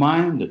were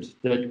reminded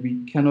that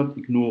we cannot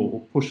ignore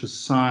or push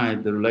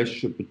aside the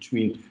relationship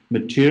between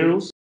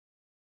materials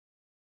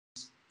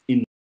in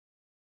the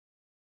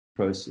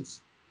process.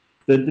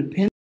 The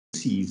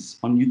dependencies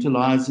on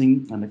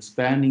utilizing and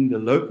expanding the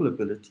local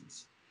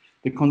abilities,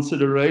 the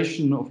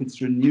consideration of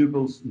its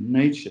renewable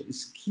nature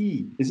is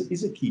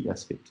a key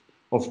aspect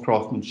of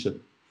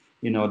craftsmanship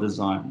in our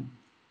design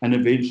and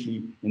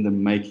eventually in the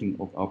making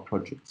of our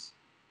projects.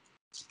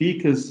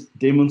 Speakers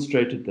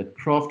demonstrated that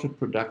crafted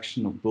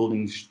production of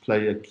buildings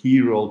play a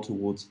key role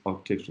towards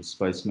architectural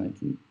space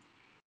making.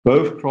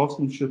 Both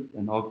craftsmanship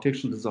and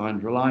architectural design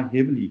rely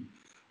heavily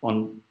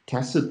on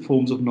tacit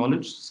forms of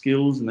knowledge,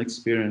 skills, and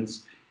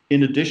experience,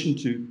 in addition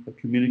to a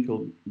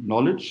communicable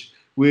knowledge,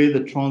 where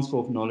the transfer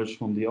of knowledge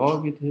from the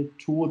architect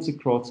towards the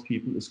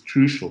craftspeople is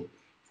crucial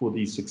for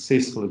the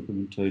successful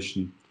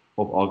implementation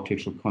of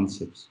architectural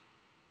concepts.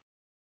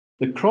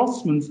 The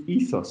craftsman's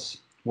ethos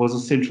was a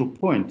central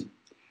point.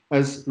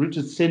 As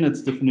Richard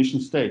Sennett's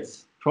definition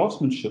states,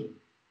 craftsmanship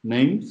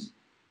means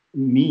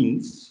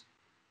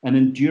an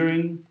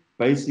enduring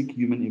basic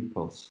human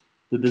impulse,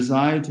 the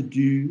desire to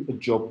do a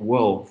job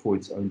well for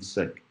its own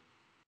sake.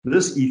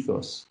 This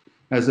ethos,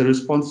 as a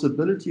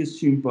responsibility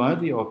assumed by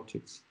the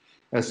architects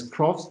as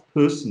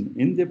craftsperson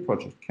in their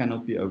project,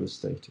 cannot be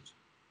overstated.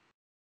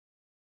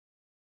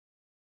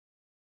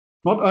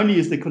 Not only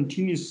is the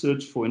continuous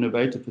search for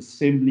innovative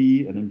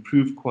assembly and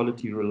improved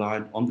quality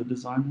reliant on the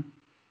designer,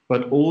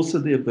 but also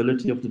the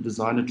ability of the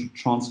designer to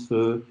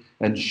transfer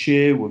and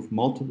share with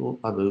multiple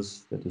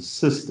others that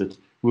assisted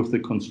with the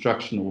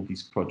construction of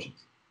these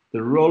projects.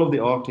 The role of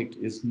the architect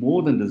is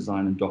more than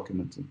design and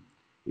documenting.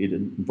 It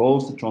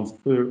involves the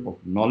transfer of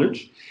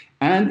knowledge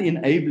and the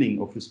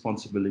enabling of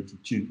responsibility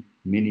to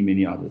many,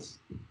 many others.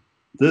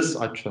 This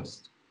I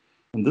trust,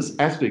 and this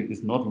aspect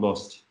is not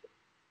lost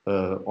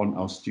on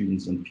our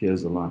students and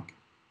peers alike.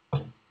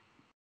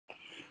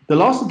 The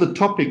last of the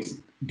topics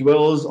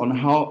dwells on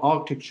how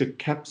architecture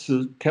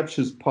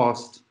captures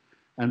past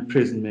and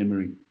present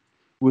memory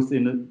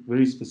within a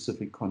very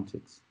specific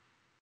context.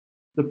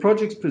 The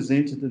projects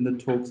presented in the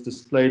talks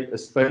displayed a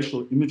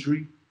spatial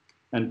imagery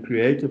and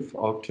creative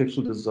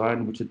architectural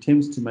design which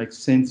attempts to make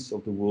sense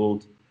of the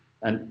world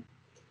and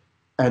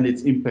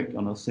its impact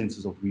on our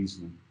senses of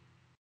reasoning.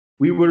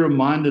 We were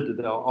reminded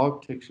that our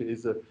architecture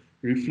is a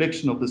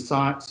reflection of the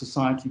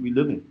society we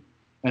live in,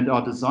 and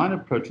our design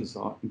approaches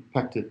are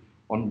impacted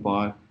on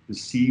by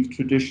received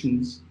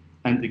traditions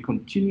and the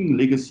continuing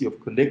legacy of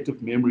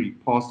collective memory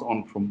passed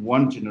on from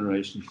one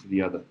generation to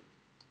the other.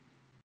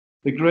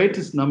 The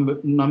greatest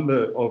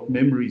number of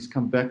memories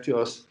come back to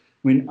us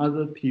when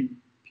other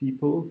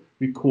people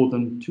recall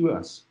them to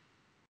us.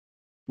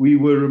 We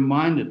were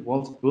reminded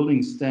whilst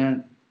buildings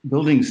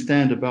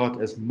stand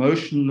about as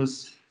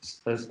motionless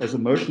as a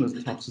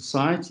motionless type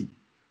society,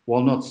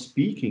 while not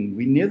speaking,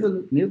 we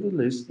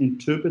nevertheless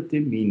interpret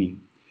their meaning,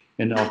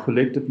 and our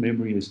collective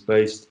memory is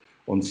based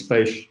on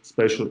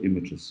spatial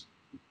images.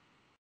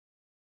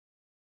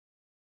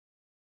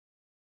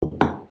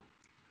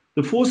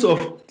 The force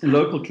of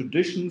local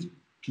traditions,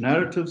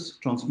 narratives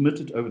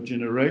transmitted over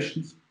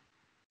generations,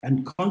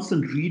 and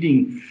constant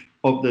reading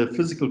of the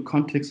physical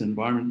context and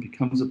environment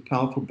becomes a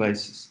powerful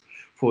basis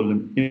for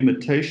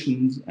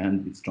imitations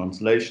and its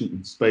translation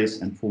in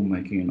space and form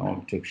making in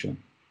architecture.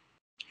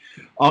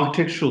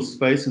 Architectural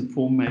space and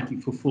form making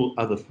fulfill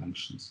other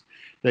functions.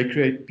 They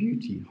create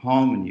beauty,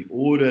 harmony,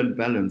 order, and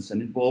balance,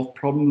 and involve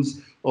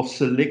problems of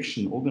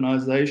selection,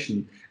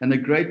 organization, and a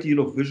great deal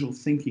of visual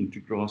thinking to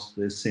grasp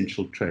their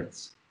essential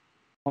traits.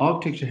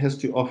 Architecture has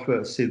to offer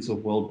a sense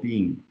of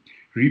well-being,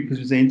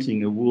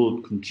 representing a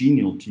world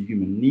congenial to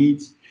human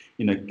needs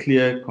in a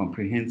clear,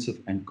 comprehensive,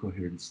 and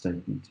coherent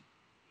statement.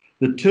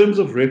 The terms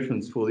of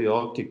reference for the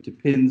architect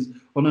depends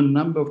on a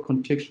number of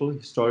contextual,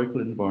 historical,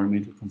 and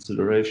environmental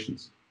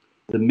considerations.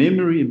 The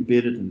memory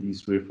embedded in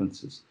these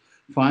references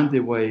find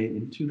their way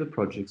into the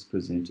projects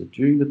presented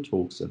during the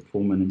talks and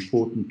form an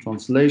important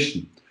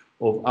translation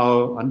of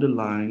our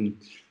underlying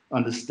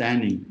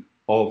understanding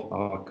of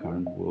our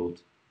current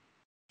world.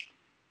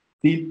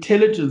 The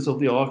intelligence of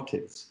the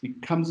architects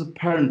becomes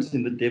apparent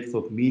in the depth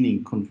of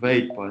meaning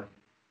conveyed by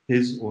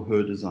his or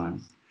her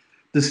design.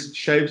 The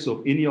shapes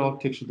of any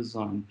architectural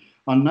design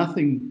are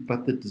nothing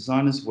but the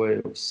designer's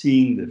way of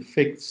seeing the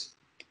effects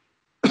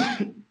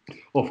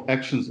of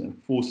actions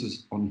and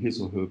forces on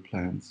his or her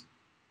plans.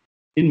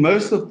 In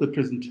most of the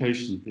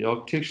presentations, the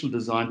architectural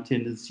design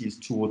tendency is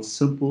towards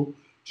simple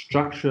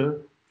structure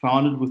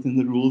founded within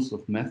the rules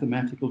of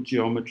mathematical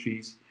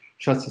geometries,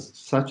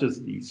 such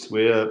as the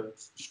square,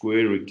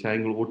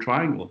 rectangle, or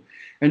triangle,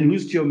 and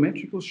whose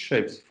geometrical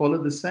shapes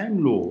follow the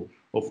same law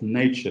of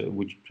nature,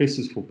 which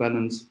presses for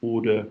balance,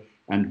 order,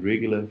 and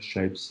regular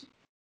shapes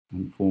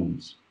and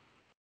forms.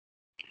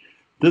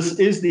 This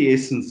is the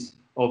essence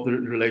of the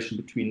relation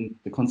between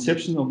the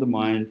conception of the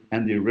mind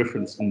and the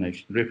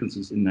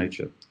references in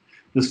nature.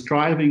 The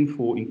striving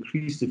for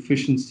increased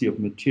efficiency of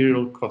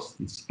material, cost,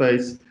 and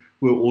space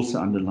were also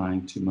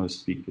underlying to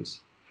most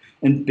speakers.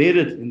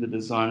 Embedded in the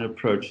design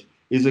approach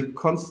is a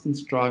constant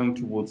striving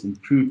towards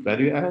improved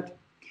value add,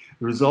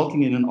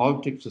 resulting in an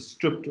architecture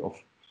stripped of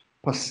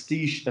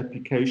pastiche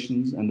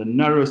applications and the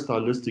narrow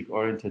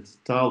stylistic-oriented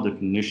style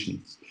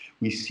definitions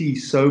we see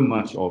so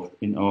much of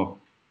in our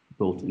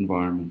built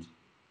environment.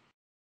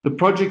 The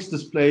projects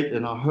displayed,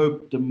 and I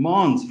hope,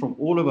 demands from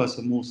all of us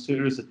a more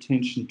serious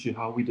attention to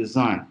how we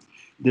design,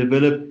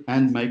 develop,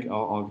 and make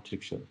our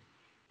architecture.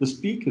 The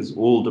speakers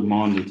all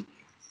demanded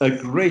a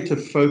greater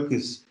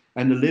focus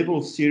and a level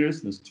of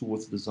seriousness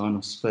towards the design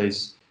of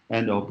space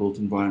and our built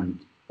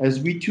environment,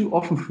 as we too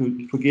often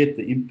forget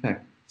the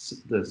impact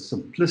the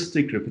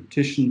simplistic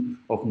repetition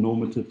of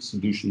normative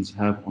solutions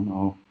have on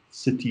our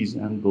cities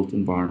and built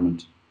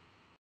environment.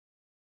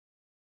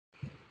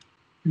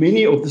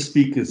 Many of the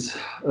speakers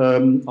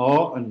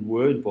are and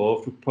were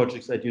involved with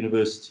projects at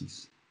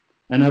universities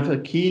and have a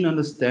keen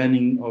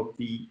understanding of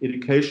the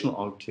educational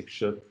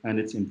architecture and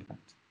its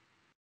impact.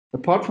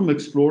 Apart from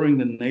exploring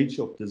the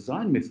nature of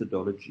design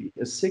methodology,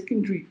 a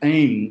secondary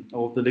aim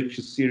of the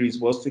lecture series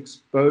was to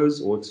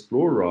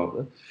explore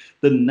rather,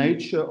 the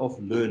nature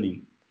of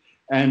learning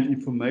and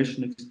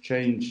information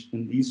exchange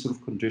in these sort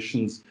of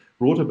conditions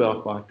brought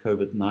about by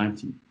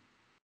COVID-19,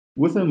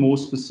 with a more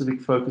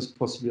specific focus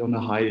possibly on the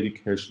higher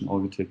education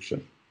architecture.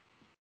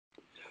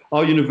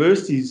 Our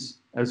universities,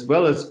 as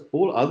well as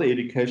all other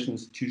educational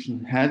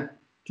institutions, had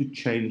to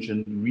change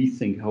and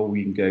rethink how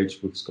we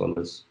engage with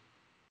scholars.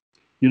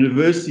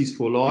 Universities,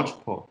 for a large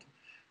part,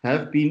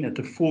 have been at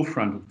the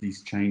forefront of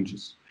these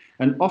changes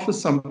and offer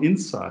some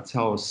insights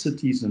how our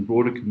cities and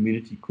broader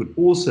community could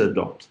also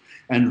adopt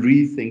and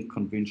rethink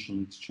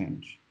conventional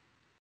exchange.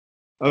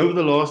 Over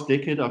the last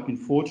decade, I've been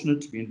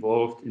fortunate to be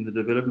involved in the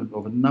development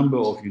of a number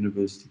of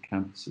university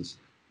campuses,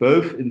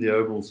 both in the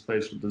overall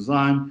spatial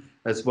design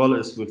as well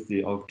as with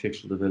the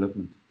architectural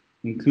development,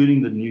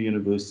 including the new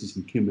universities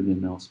in Kimberley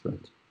and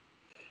Nelspruit.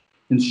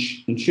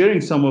 In sharing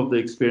some of the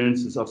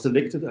experiences, I've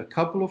selected a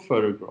couple of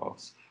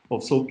photographs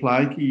of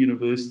Solplaatje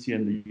University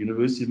and the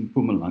University of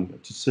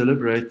Mpumalanga to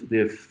celebrate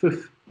their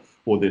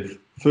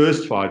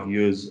first 5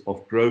 years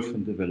of growth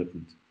and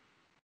development.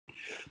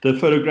 The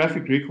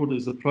photographic record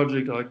is a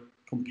project I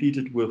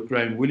completed with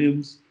Graham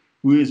Williams,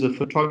 who is a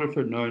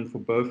photographer known for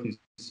both his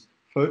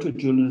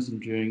photojournalism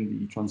during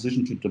the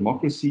transition to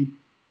democracy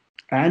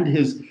and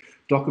his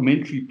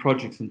documentary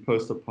projects in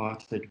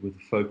post-apartheid with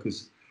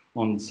focus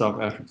on South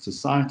African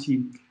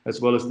society, as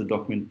well as the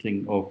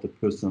documenting of the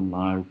personal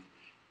life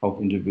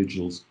of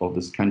individuals of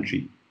this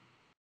country.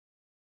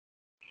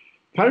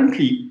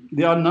 Currently,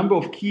 there are a number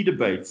of key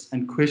debates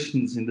and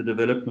questions in the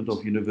development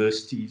of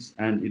universities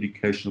and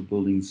educational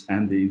buildings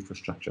and their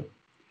infrastructure.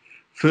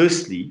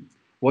 Firstly,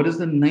 what is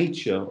the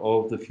nature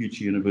of the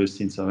future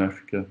university in South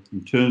Africa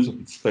in terms of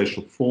its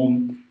spatial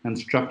form and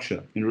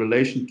structure in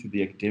relation to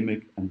the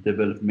academic and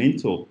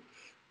developmental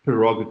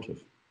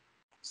prerogative?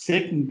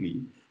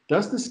 Secondly,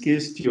 does the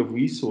scarcity of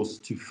resources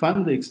to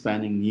fund the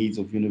expanding needs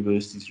of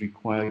universities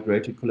require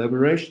greater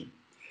collaboration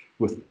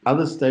with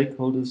other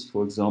stakeholders,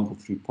 for example,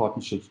 through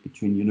partnerships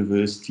between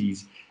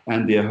universities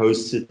and their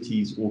host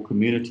cities or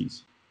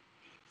communities?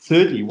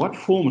 Thirdly, what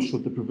form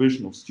should the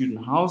provision of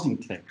student housing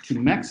take to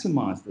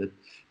maximize the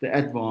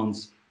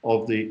advance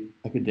of the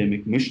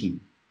academic mission?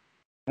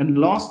 And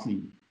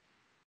lastly,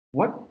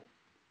 what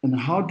and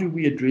how do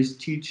we address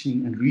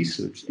teaching and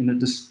research in a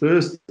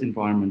dispersed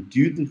environment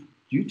due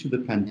to the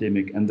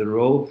pandemic and the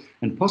role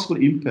and possible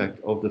impact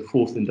of the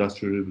fourth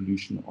industrial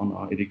revolution on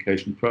our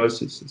education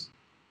processes?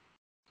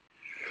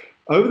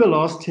 Over the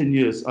last 10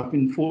 years, I've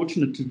been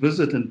fortunate to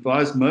visit and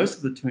advise most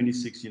of the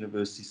 26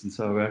 universities in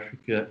South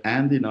Africa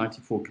and the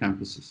 94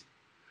 campuses.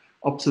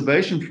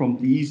 Observation from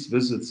these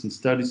visits and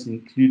studies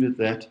included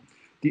that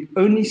the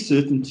only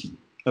certainty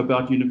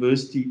about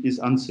university is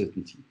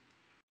uncertainty.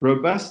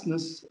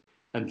 Robustness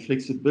and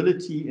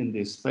flexibility in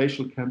their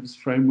spatial campus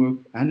framework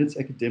and its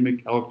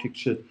academic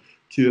architecture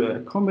to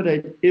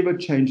accommodate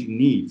ever-changing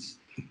needs,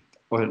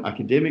 or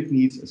academic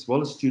needs as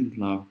well as student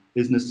life,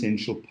 is an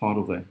essential part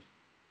of that.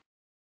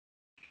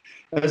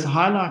 As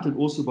highlighted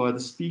also by the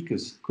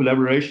speakers,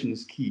 collaboration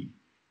is key.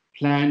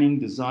 Planning,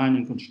 design,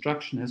 and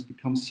construction has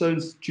become so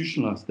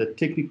institutionalized that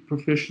technical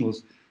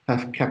professionals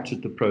have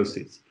captured the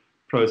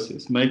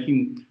process,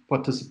 making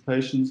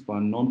participations by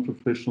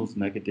non-professionals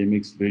and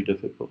academics very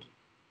difficult.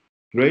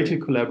 Greater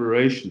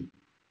collaboration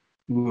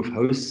with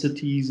host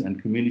cities and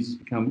communities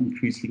become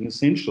increasingly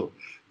essential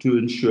to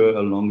ensure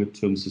a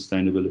longer-term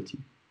sustainability.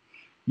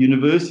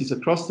 Universities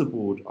across the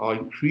board are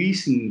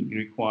increasingly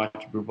required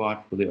to provide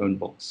for their own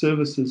bulk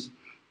services,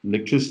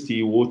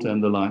 electricity, water,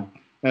 and the like,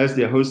 as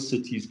their host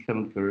cities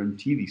cannot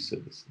guarantee these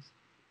services.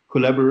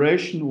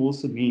 Collaboration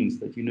also means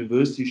that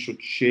universities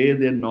should share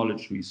their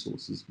knowledge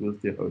resources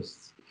with their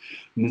hosts.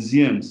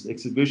 Museums,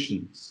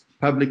 exhibitions,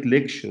 public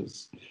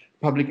lectures,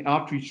 public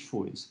outreach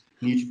foyers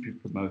need to be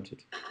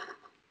promoted.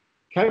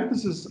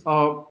 Campuses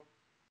are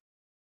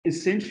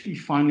essentially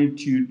finely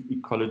tuned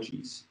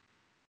ecologies.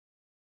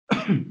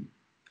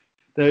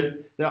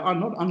 They are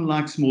not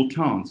unlike small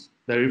towns.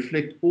 They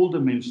reflect all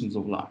dimensions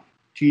of life: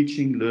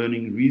 teaching,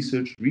 learning,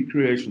 research,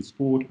 recreation,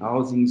 sport,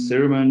 housing,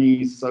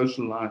 ceremonies,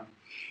 social life,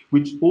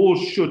 which all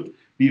should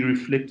be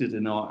reflected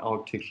in our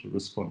architectural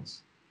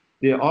response.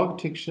 Their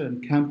architecture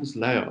and campus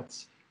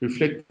layouts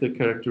reflect the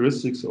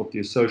characteristics of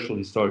their social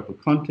historical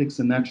context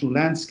and natural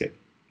landscape.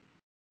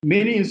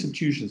 Many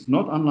institutions,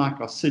 not unlike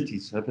our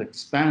cities, have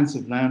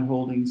expansive land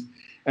holdings,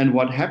 and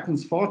what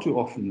happens far too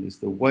often is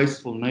the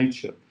wasteful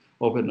nature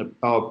of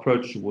our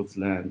approach towards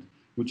land,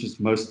 which is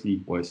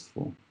mostly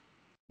wasteful.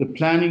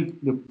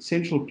 The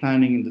central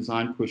planning and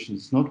design question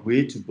is not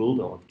where to build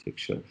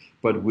architecture,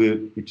 but where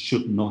it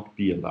should not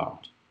be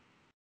allowed.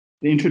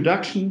 The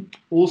introduction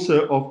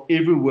also of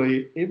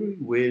everywhere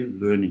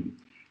learning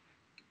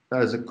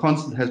as a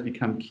concept has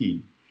become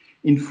key.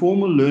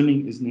 Informal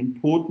learning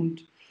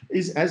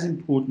is as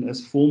important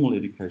as formal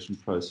education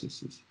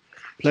processes.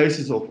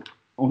 Places of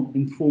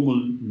informal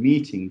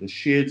meeting, the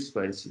shared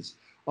spaces,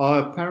 are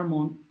of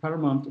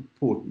paramount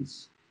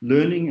importance.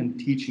 Learning and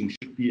teaching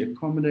should be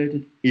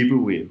accommodated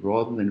everywhere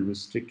rather than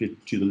restricted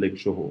to the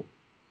lecture hall.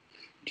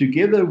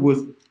 Together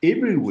with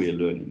everywhere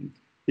learning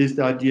is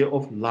the idea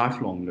of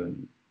lifelong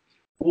learning.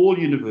 All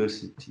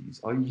universities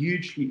are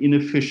hugely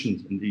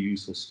inefficient in the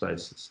use of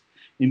spaces,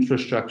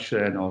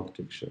 infrastructure, and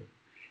architecture.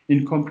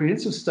 In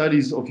comprehensive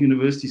studies of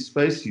university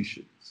space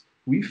usage,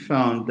 we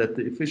found that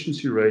the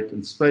efficiency rate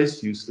in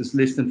space use is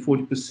less than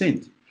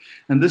 40%,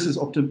 and this is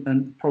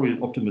probably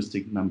an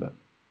optimistic number.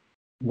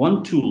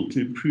 One tool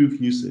to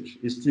improve usage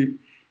is to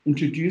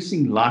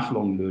introducing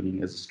lifelong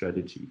learning as a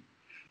strategy.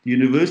 The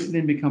university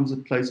then becomes a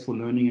place for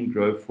learning and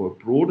growth for a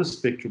broader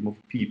spectrum of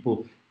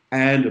people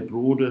and a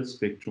broader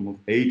spectrum of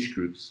age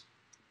groups.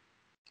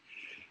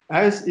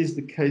 As is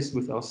the case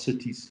with our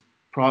cities,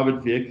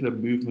 private vehicular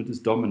movement is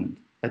dominant,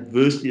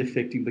 adversely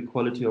affecting the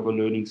quality of our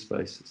learning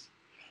spaces.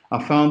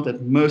 I found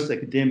that most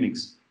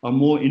academics are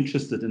more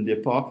interested in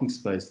their parking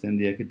space than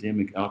the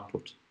academic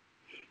output.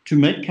 To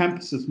make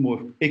campuses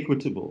more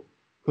equitable,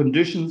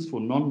 conditions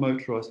for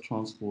non-motorized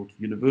transport,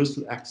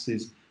 universal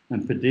access,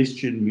 and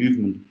pedestrian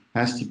movement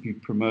has to be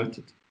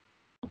promoted.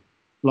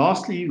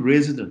 Lastly,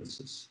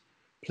 residences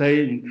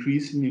play an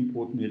increasingly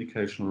important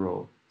educational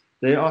role.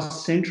 They are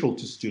central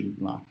to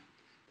student life.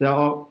 They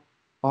are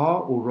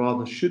or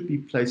rather should be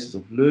places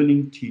of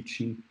learning,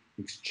 teaching,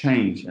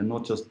 exchange, and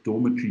not just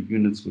dormitory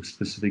units with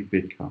specific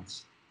bed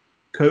counts.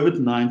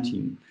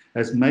 COVID-19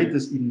 has made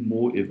this even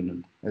more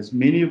evident, as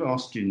many of our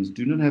students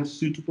do not have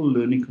suitable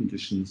learning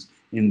conditions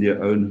in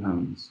their own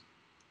homes.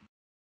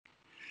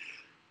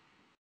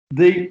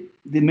 The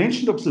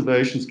mentioned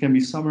observations can be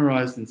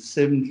summarized in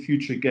 7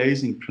 future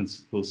gazing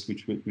principles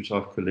which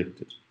I've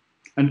collected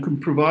and can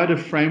provide a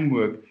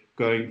framework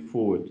going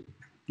forward.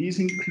 These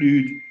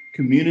include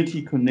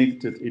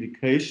community-connected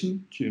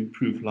education to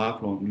improve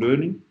lifelong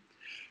learning,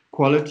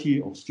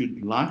 quality of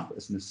student life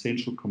as an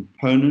essential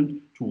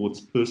component towards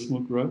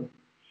personal growth,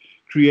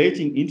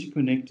 creating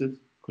interconnected,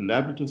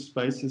 collaborative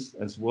spaces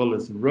as well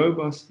as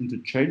robust,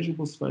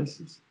 interchangeable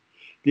spaces,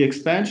 the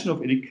expansion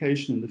of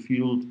education in the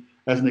field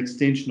as an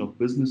extension of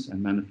business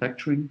and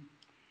manufacturing,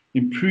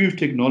 improve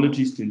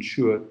technologies to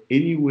ensure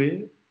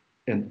anywhere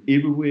and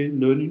everywhere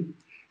learning,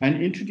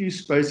 and introduce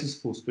spaces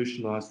for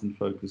specialized and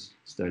focused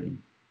study.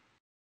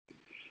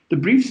 The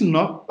brief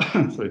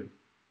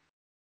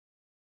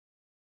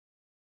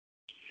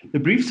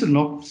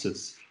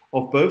synopsis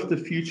of both the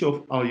future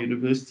of our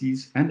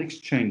universities and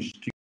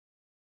exchange to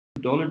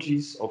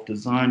methodologies of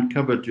design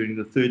covered during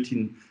the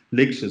 13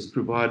 lectures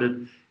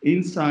provided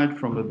insight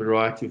from a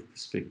variety of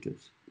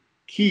perspectives.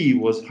 Key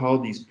was how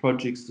these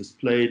projects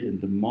displayed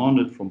and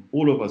demanded from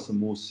all of us a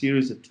more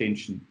serious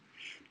attention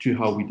to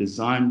how we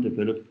design,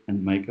 develop,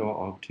 and make our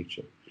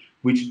architecture,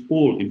 which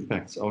all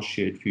impacts our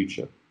shared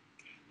future.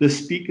 The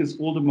speakers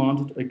all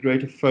demanded a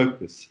greater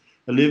focus,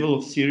 a level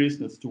of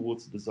seriousness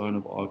towards the design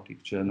of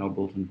architecture and our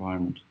built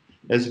environment,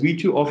 as we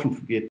too often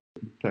forget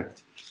the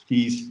impact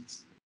these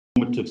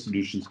normative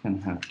solutions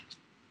can have.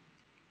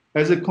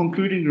 As a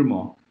concluding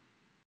remark,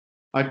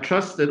 I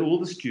trust that all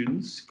the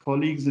students,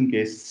 colleagues, and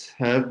guests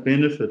have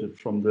benefited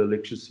from the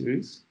lecture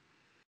series,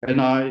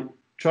 and I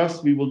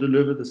trust we will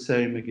deliver the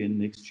same again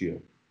next year.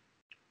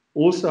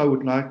 Also, I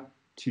would like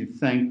to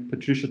thank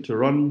Patricia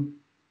Taron,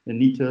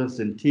 Anita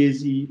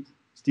Zentesi,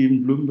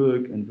 Stephen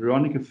Bloomberg, and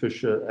Veronica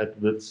Fisher at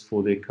WITS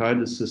for their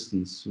kind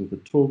assistance with the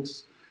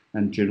talks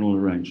and general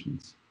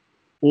arrangements.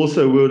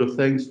 Also, a word of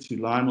thanks to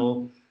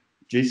Lionel,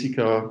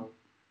 Jessica,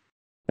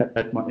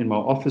 in my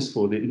office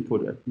for their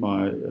input at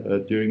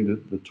during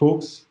the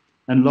talks.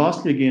 And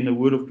lastly, again, a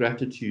word of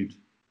gratitude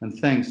and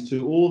thanks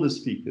to all the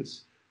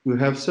speakers who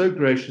have so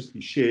graciously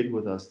shared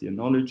with us their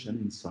knowledge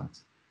and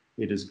insights.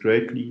 It is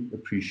greatly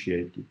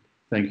appreciated.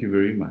 Thank you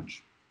very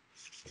much.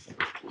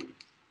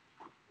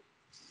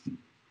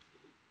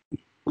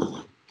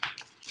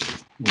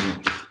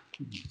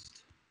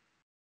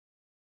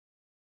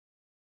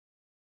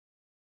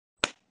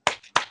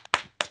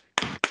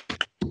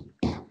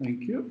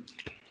 Thank you.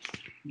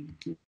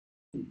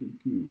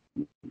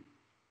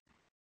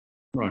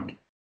 Right.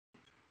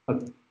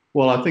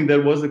 Well, I think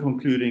that was the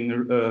concluding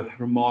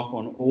remark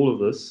on all of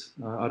this.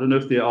 I don't know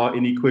if there are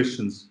any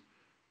questions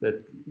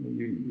that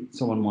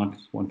someone might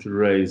want to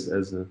raise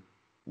as a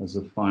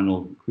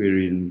final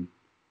query and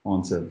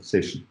answer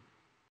session.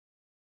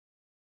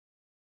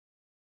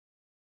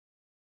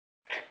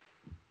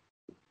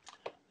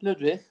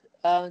 Ludwig,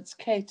 it's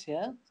Kate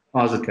here.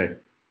 How's it, Kate?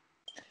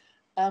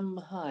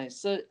 Hi.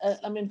 So,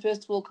 I mean,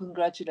 first of all,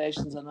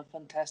 congratulations on a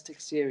fantastic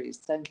series.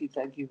 Thank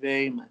you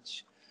very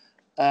much.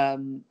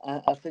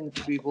 I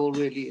think we've all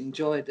really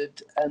enjoyed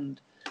it, and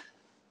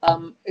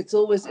it's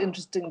always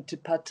interesting to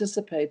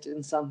participate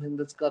in something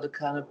that's got a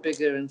kind of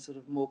bigger and sort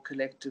of more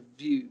collective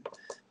view,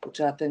 which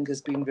I think has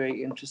been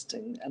very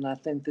interesting. And I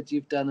think that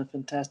you've done a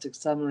fantastic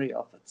summary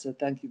of it. So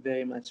thank you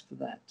very much for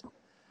that.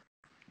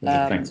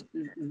 Thanks.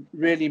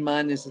 Really,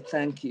 mine is a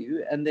thank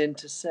you. And then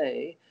to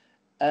say,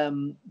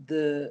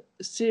 the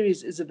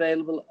series is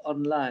available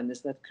online. Is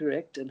that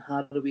correct? And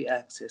how do we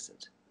access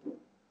it?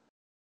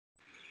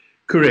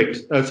 Correct.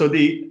 So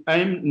the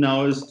aim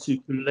now is to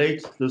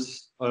collate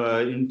this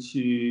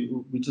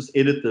we just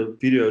edit the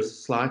videos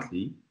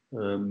slightly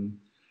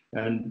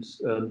and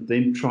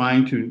then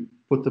trying to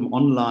put them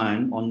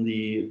online on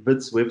the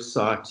WITS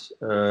website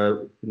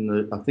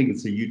I think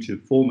it's a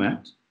YouTube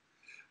format,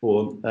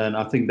 and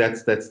I think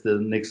that's the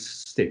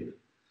next step.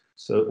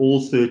 So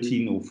all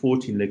 13 or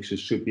 14 lectures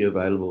should be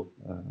available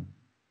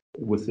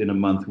within a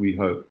month, we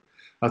hope.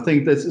 I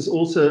think this is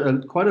also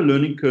quite a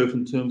learning curve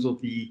in terms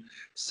of the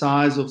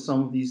size of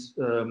some of these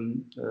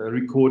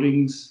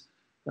recordings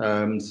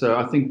So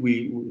I think I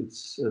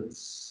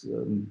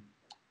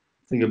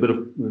think a bit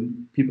of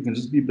people can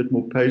just be a bit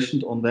more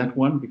patient on that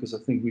one, because I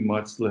think we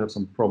might still have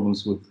some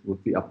problems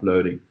with the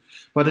uploading.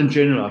 But in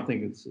general, I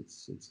think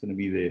it's going to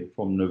be there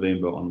from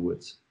November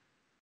onwards.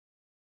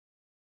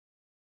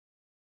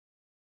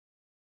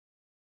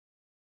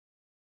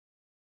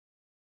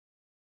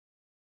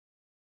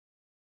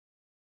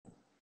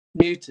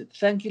 Muted.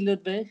 Thank you,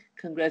 Ludwig.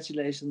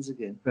 Congratulations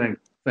again.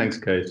 Thanks,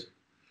 Kate.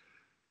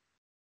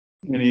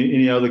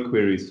 Any other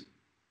queries?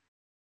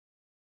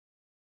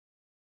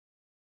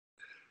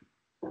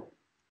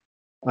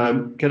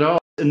 Can I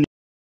ask any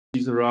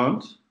questions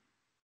around?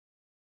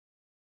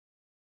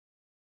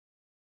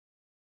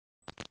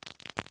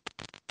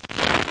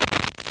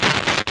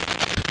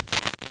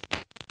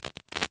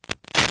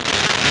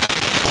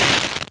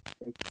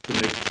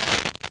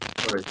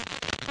 Sorry.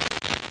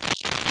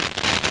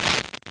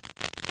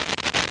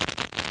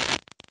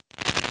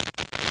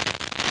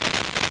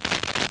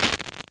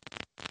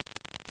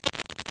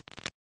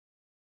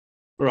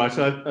 All right,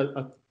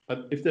 so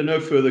if there are no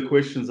further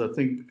questions, I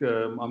think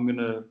I'm going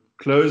to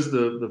close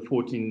the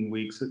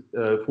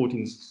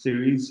 14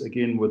 series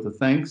again with a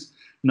thanks.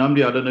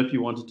 Namdi, I don't know if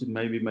you wanted to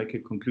maybe make a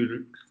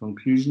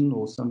conclusion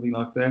or something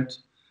like that,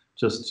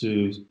 just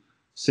to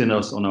send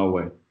us on our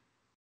way.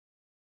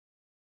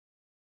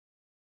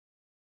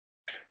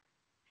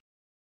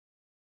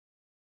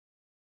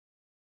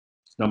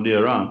 Is Namdi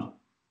around?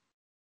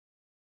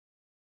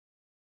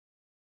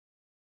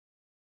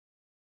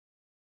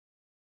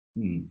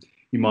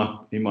 He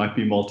might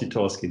be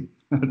multitasking.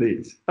 There he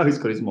is. Oh, he's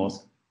got his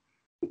mask.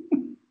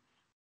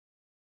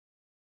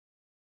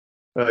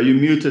 You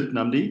muted,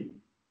 Namdi.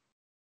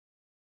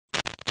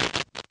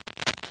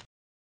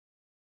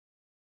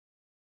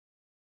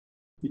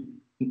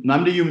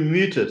 Namdi, you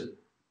muted.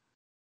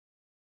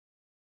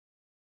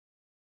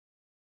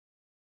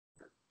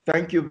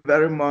 Thank you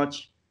very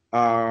much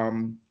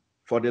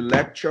for the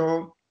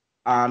lecture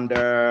and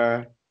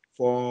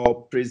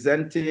for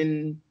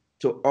presenting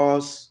to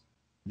us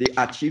the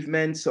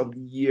achievements of the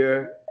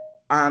year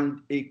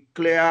and a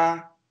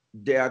clear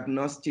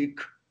diagnostic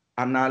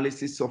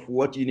analysis of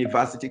what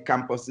university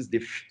campuses,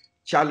 the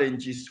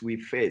challenges we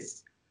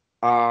face.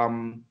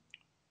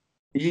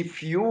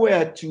 If you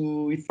were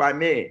to, if I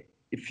may,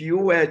 if you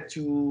were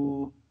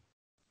to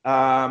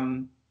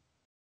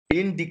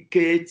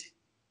indicate,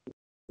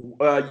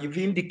 you've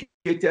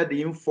indicated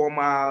the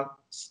informal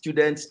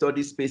student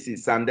study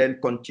spaces and then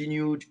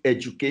continued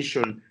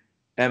education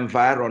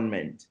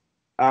environment.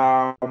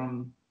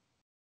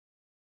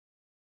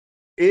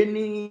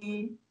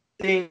 Anything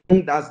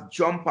that's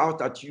jump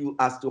out at you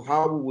as to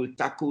how we will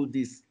tackle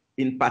this,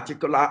 in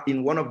particular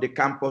in one of the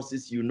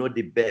campuses you know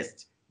the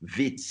best,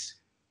 WITS?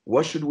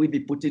 What should we be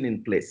putting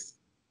in place?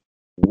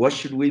 What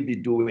should we be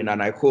doing?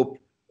 And I hope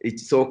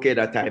it's okay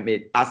that I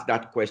may ask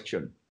that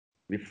question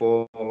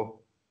before.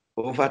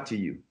 Over to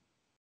you.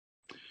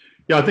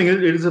 Yeah, I think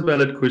it is a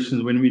valid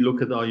question when we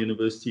look at our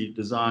university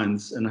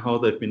designs and how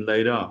they've been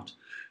laid out.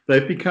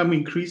 They've become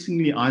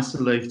increasingly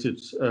isolated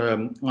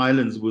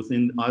islands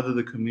within either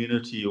the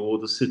community or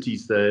the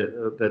cities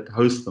that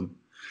host them,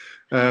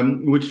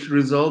 which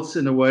results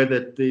in a way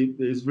that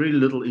there's very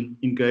little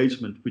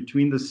engagement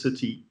between the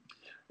city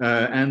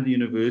and the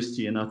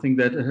university. And I think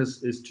that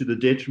is to the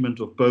detriment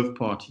of both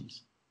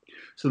parties.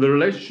 So the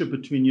relationship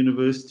between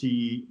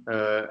university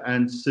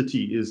and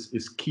city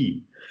is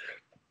key.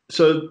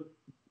 So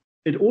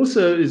it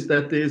also is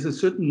that there's a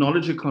certain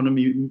knowledge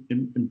economy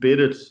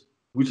embedded,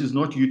 which is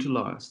not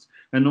utilized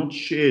and not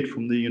shared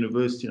from the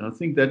university. And I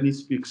think that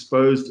needs to be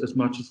exposed as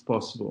much as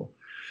possible.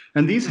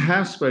 And these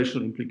have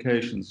spatial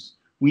implications.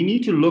 We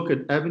need to look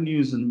at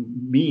avenues and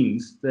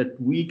means that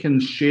we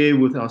can share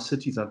with our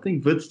cities. I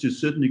think WITS to a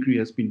certain degree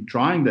has been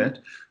trying that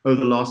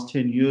over the last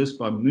 10 years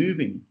by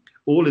moving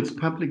all its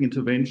public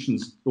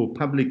interventions or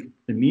public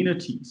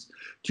amenities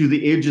to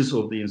the edges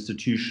of the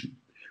institution.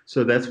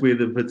 So that's where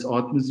the WITS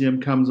Art Museum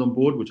comes on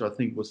board, which I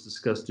think was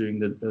discussed during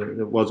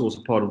was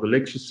also part of the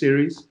lecture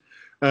series.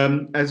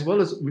 As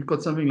well as we've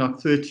got something like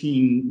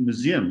 13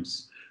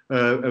 museums,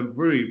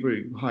 very,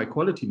 very high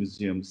quality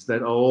museums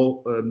that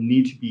all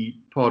need to be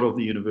part of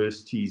the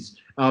university's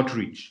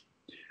outreach.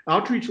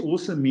 Outreach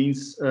also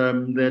means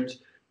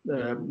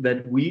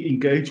that we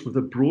engage with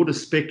a broader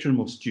spectrum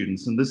of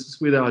students. And this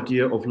is where the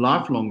idea of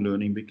lifelong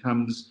learning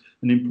becomes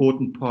an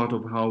important part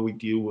of how we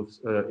deal with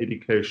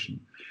education.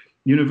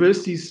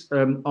 Universities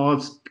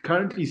are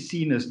currently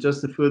seen as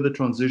just a further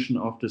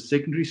transition after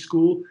secondary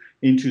school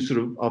into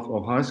sort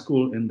of high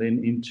school and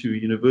then into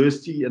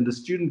university. And the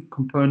student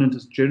component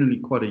is generally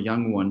quite a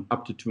young one,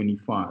 up to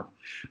 25.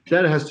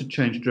 That has to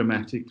change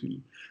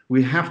dramatically.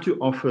 We have to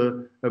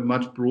offer a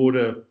much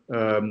broader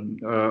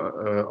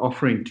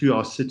offering to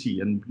our city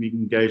and we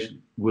engage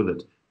with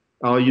it.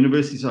 Our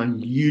universities are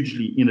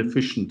hugely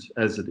inefficient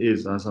as it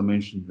is, as I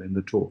mentioned in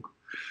the talk.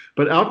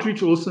 But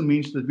outreach also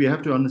means that we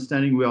have to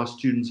understanding where our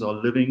students are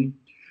living.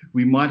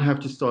 We might have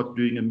to start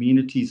doing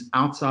amenities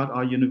outside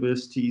our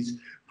universities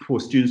for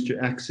students to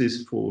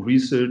access for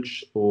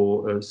research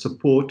or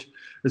support,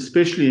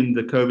 especially in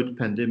the COVID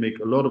pandemic.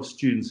 A lot of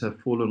students have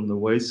fallen on the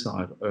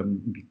wayside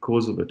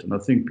because of it, and I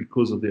think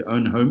because of their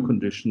own home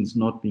conditions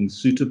not being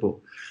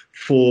suitable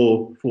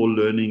for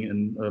learning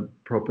and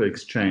proper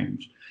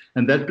exchange.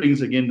 And that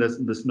brings again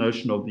this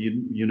notion of the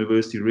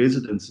university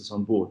residences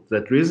on board,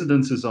 that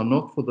residences are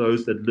not for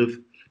those that live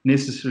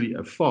necessarily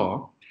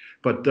afar,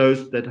 but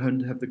those that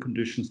don't have the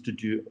conditions to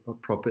do a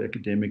proper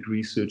academic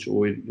research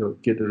or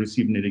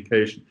receive an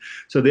education.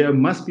 So there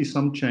must be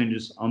some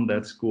changes on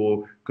that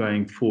score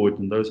going forward,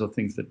 and those are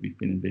things that we've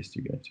been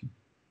investigating.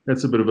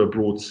 That's a bit of a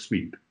broad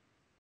sweep.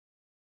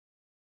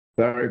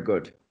 Very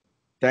good.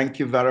 Thank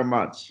you very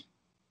much.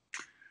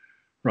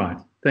 Right.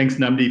 Thanks,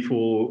 Namdi,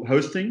 for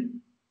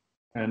hosting.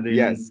 And then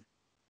yes.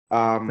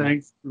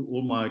 Thanks to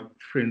all my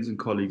friends and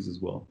colleagues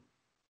as well.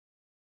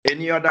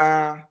 Any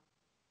other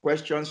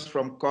questions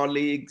from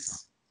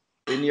colleagues?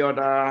 Any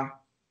other?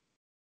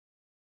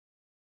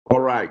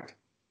 All right.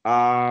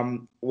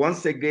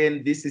 Once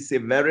again, this is a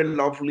very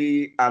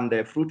lovely and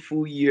a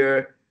fruitful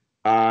year.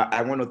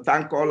 I want to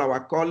thank all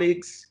our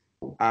colleagues.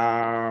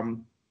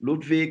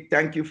 Ludwig,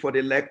 thank you for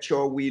the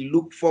lecture. We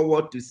look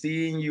forward to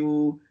seeing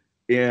you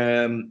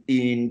in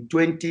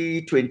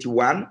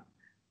 2021.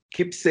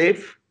 Keep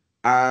safe,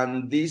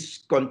 and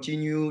this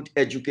continued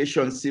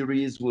education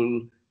series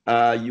will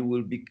you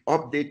will be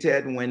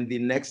updated when the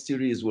next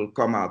series will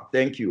come out.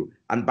 Thank you,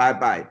 and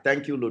bye-bye.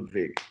 Thank you,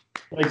 Ludwig.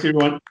 Thanks,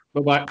 everyone.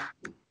 Bye-bye.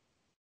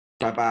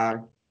 Bye-bye.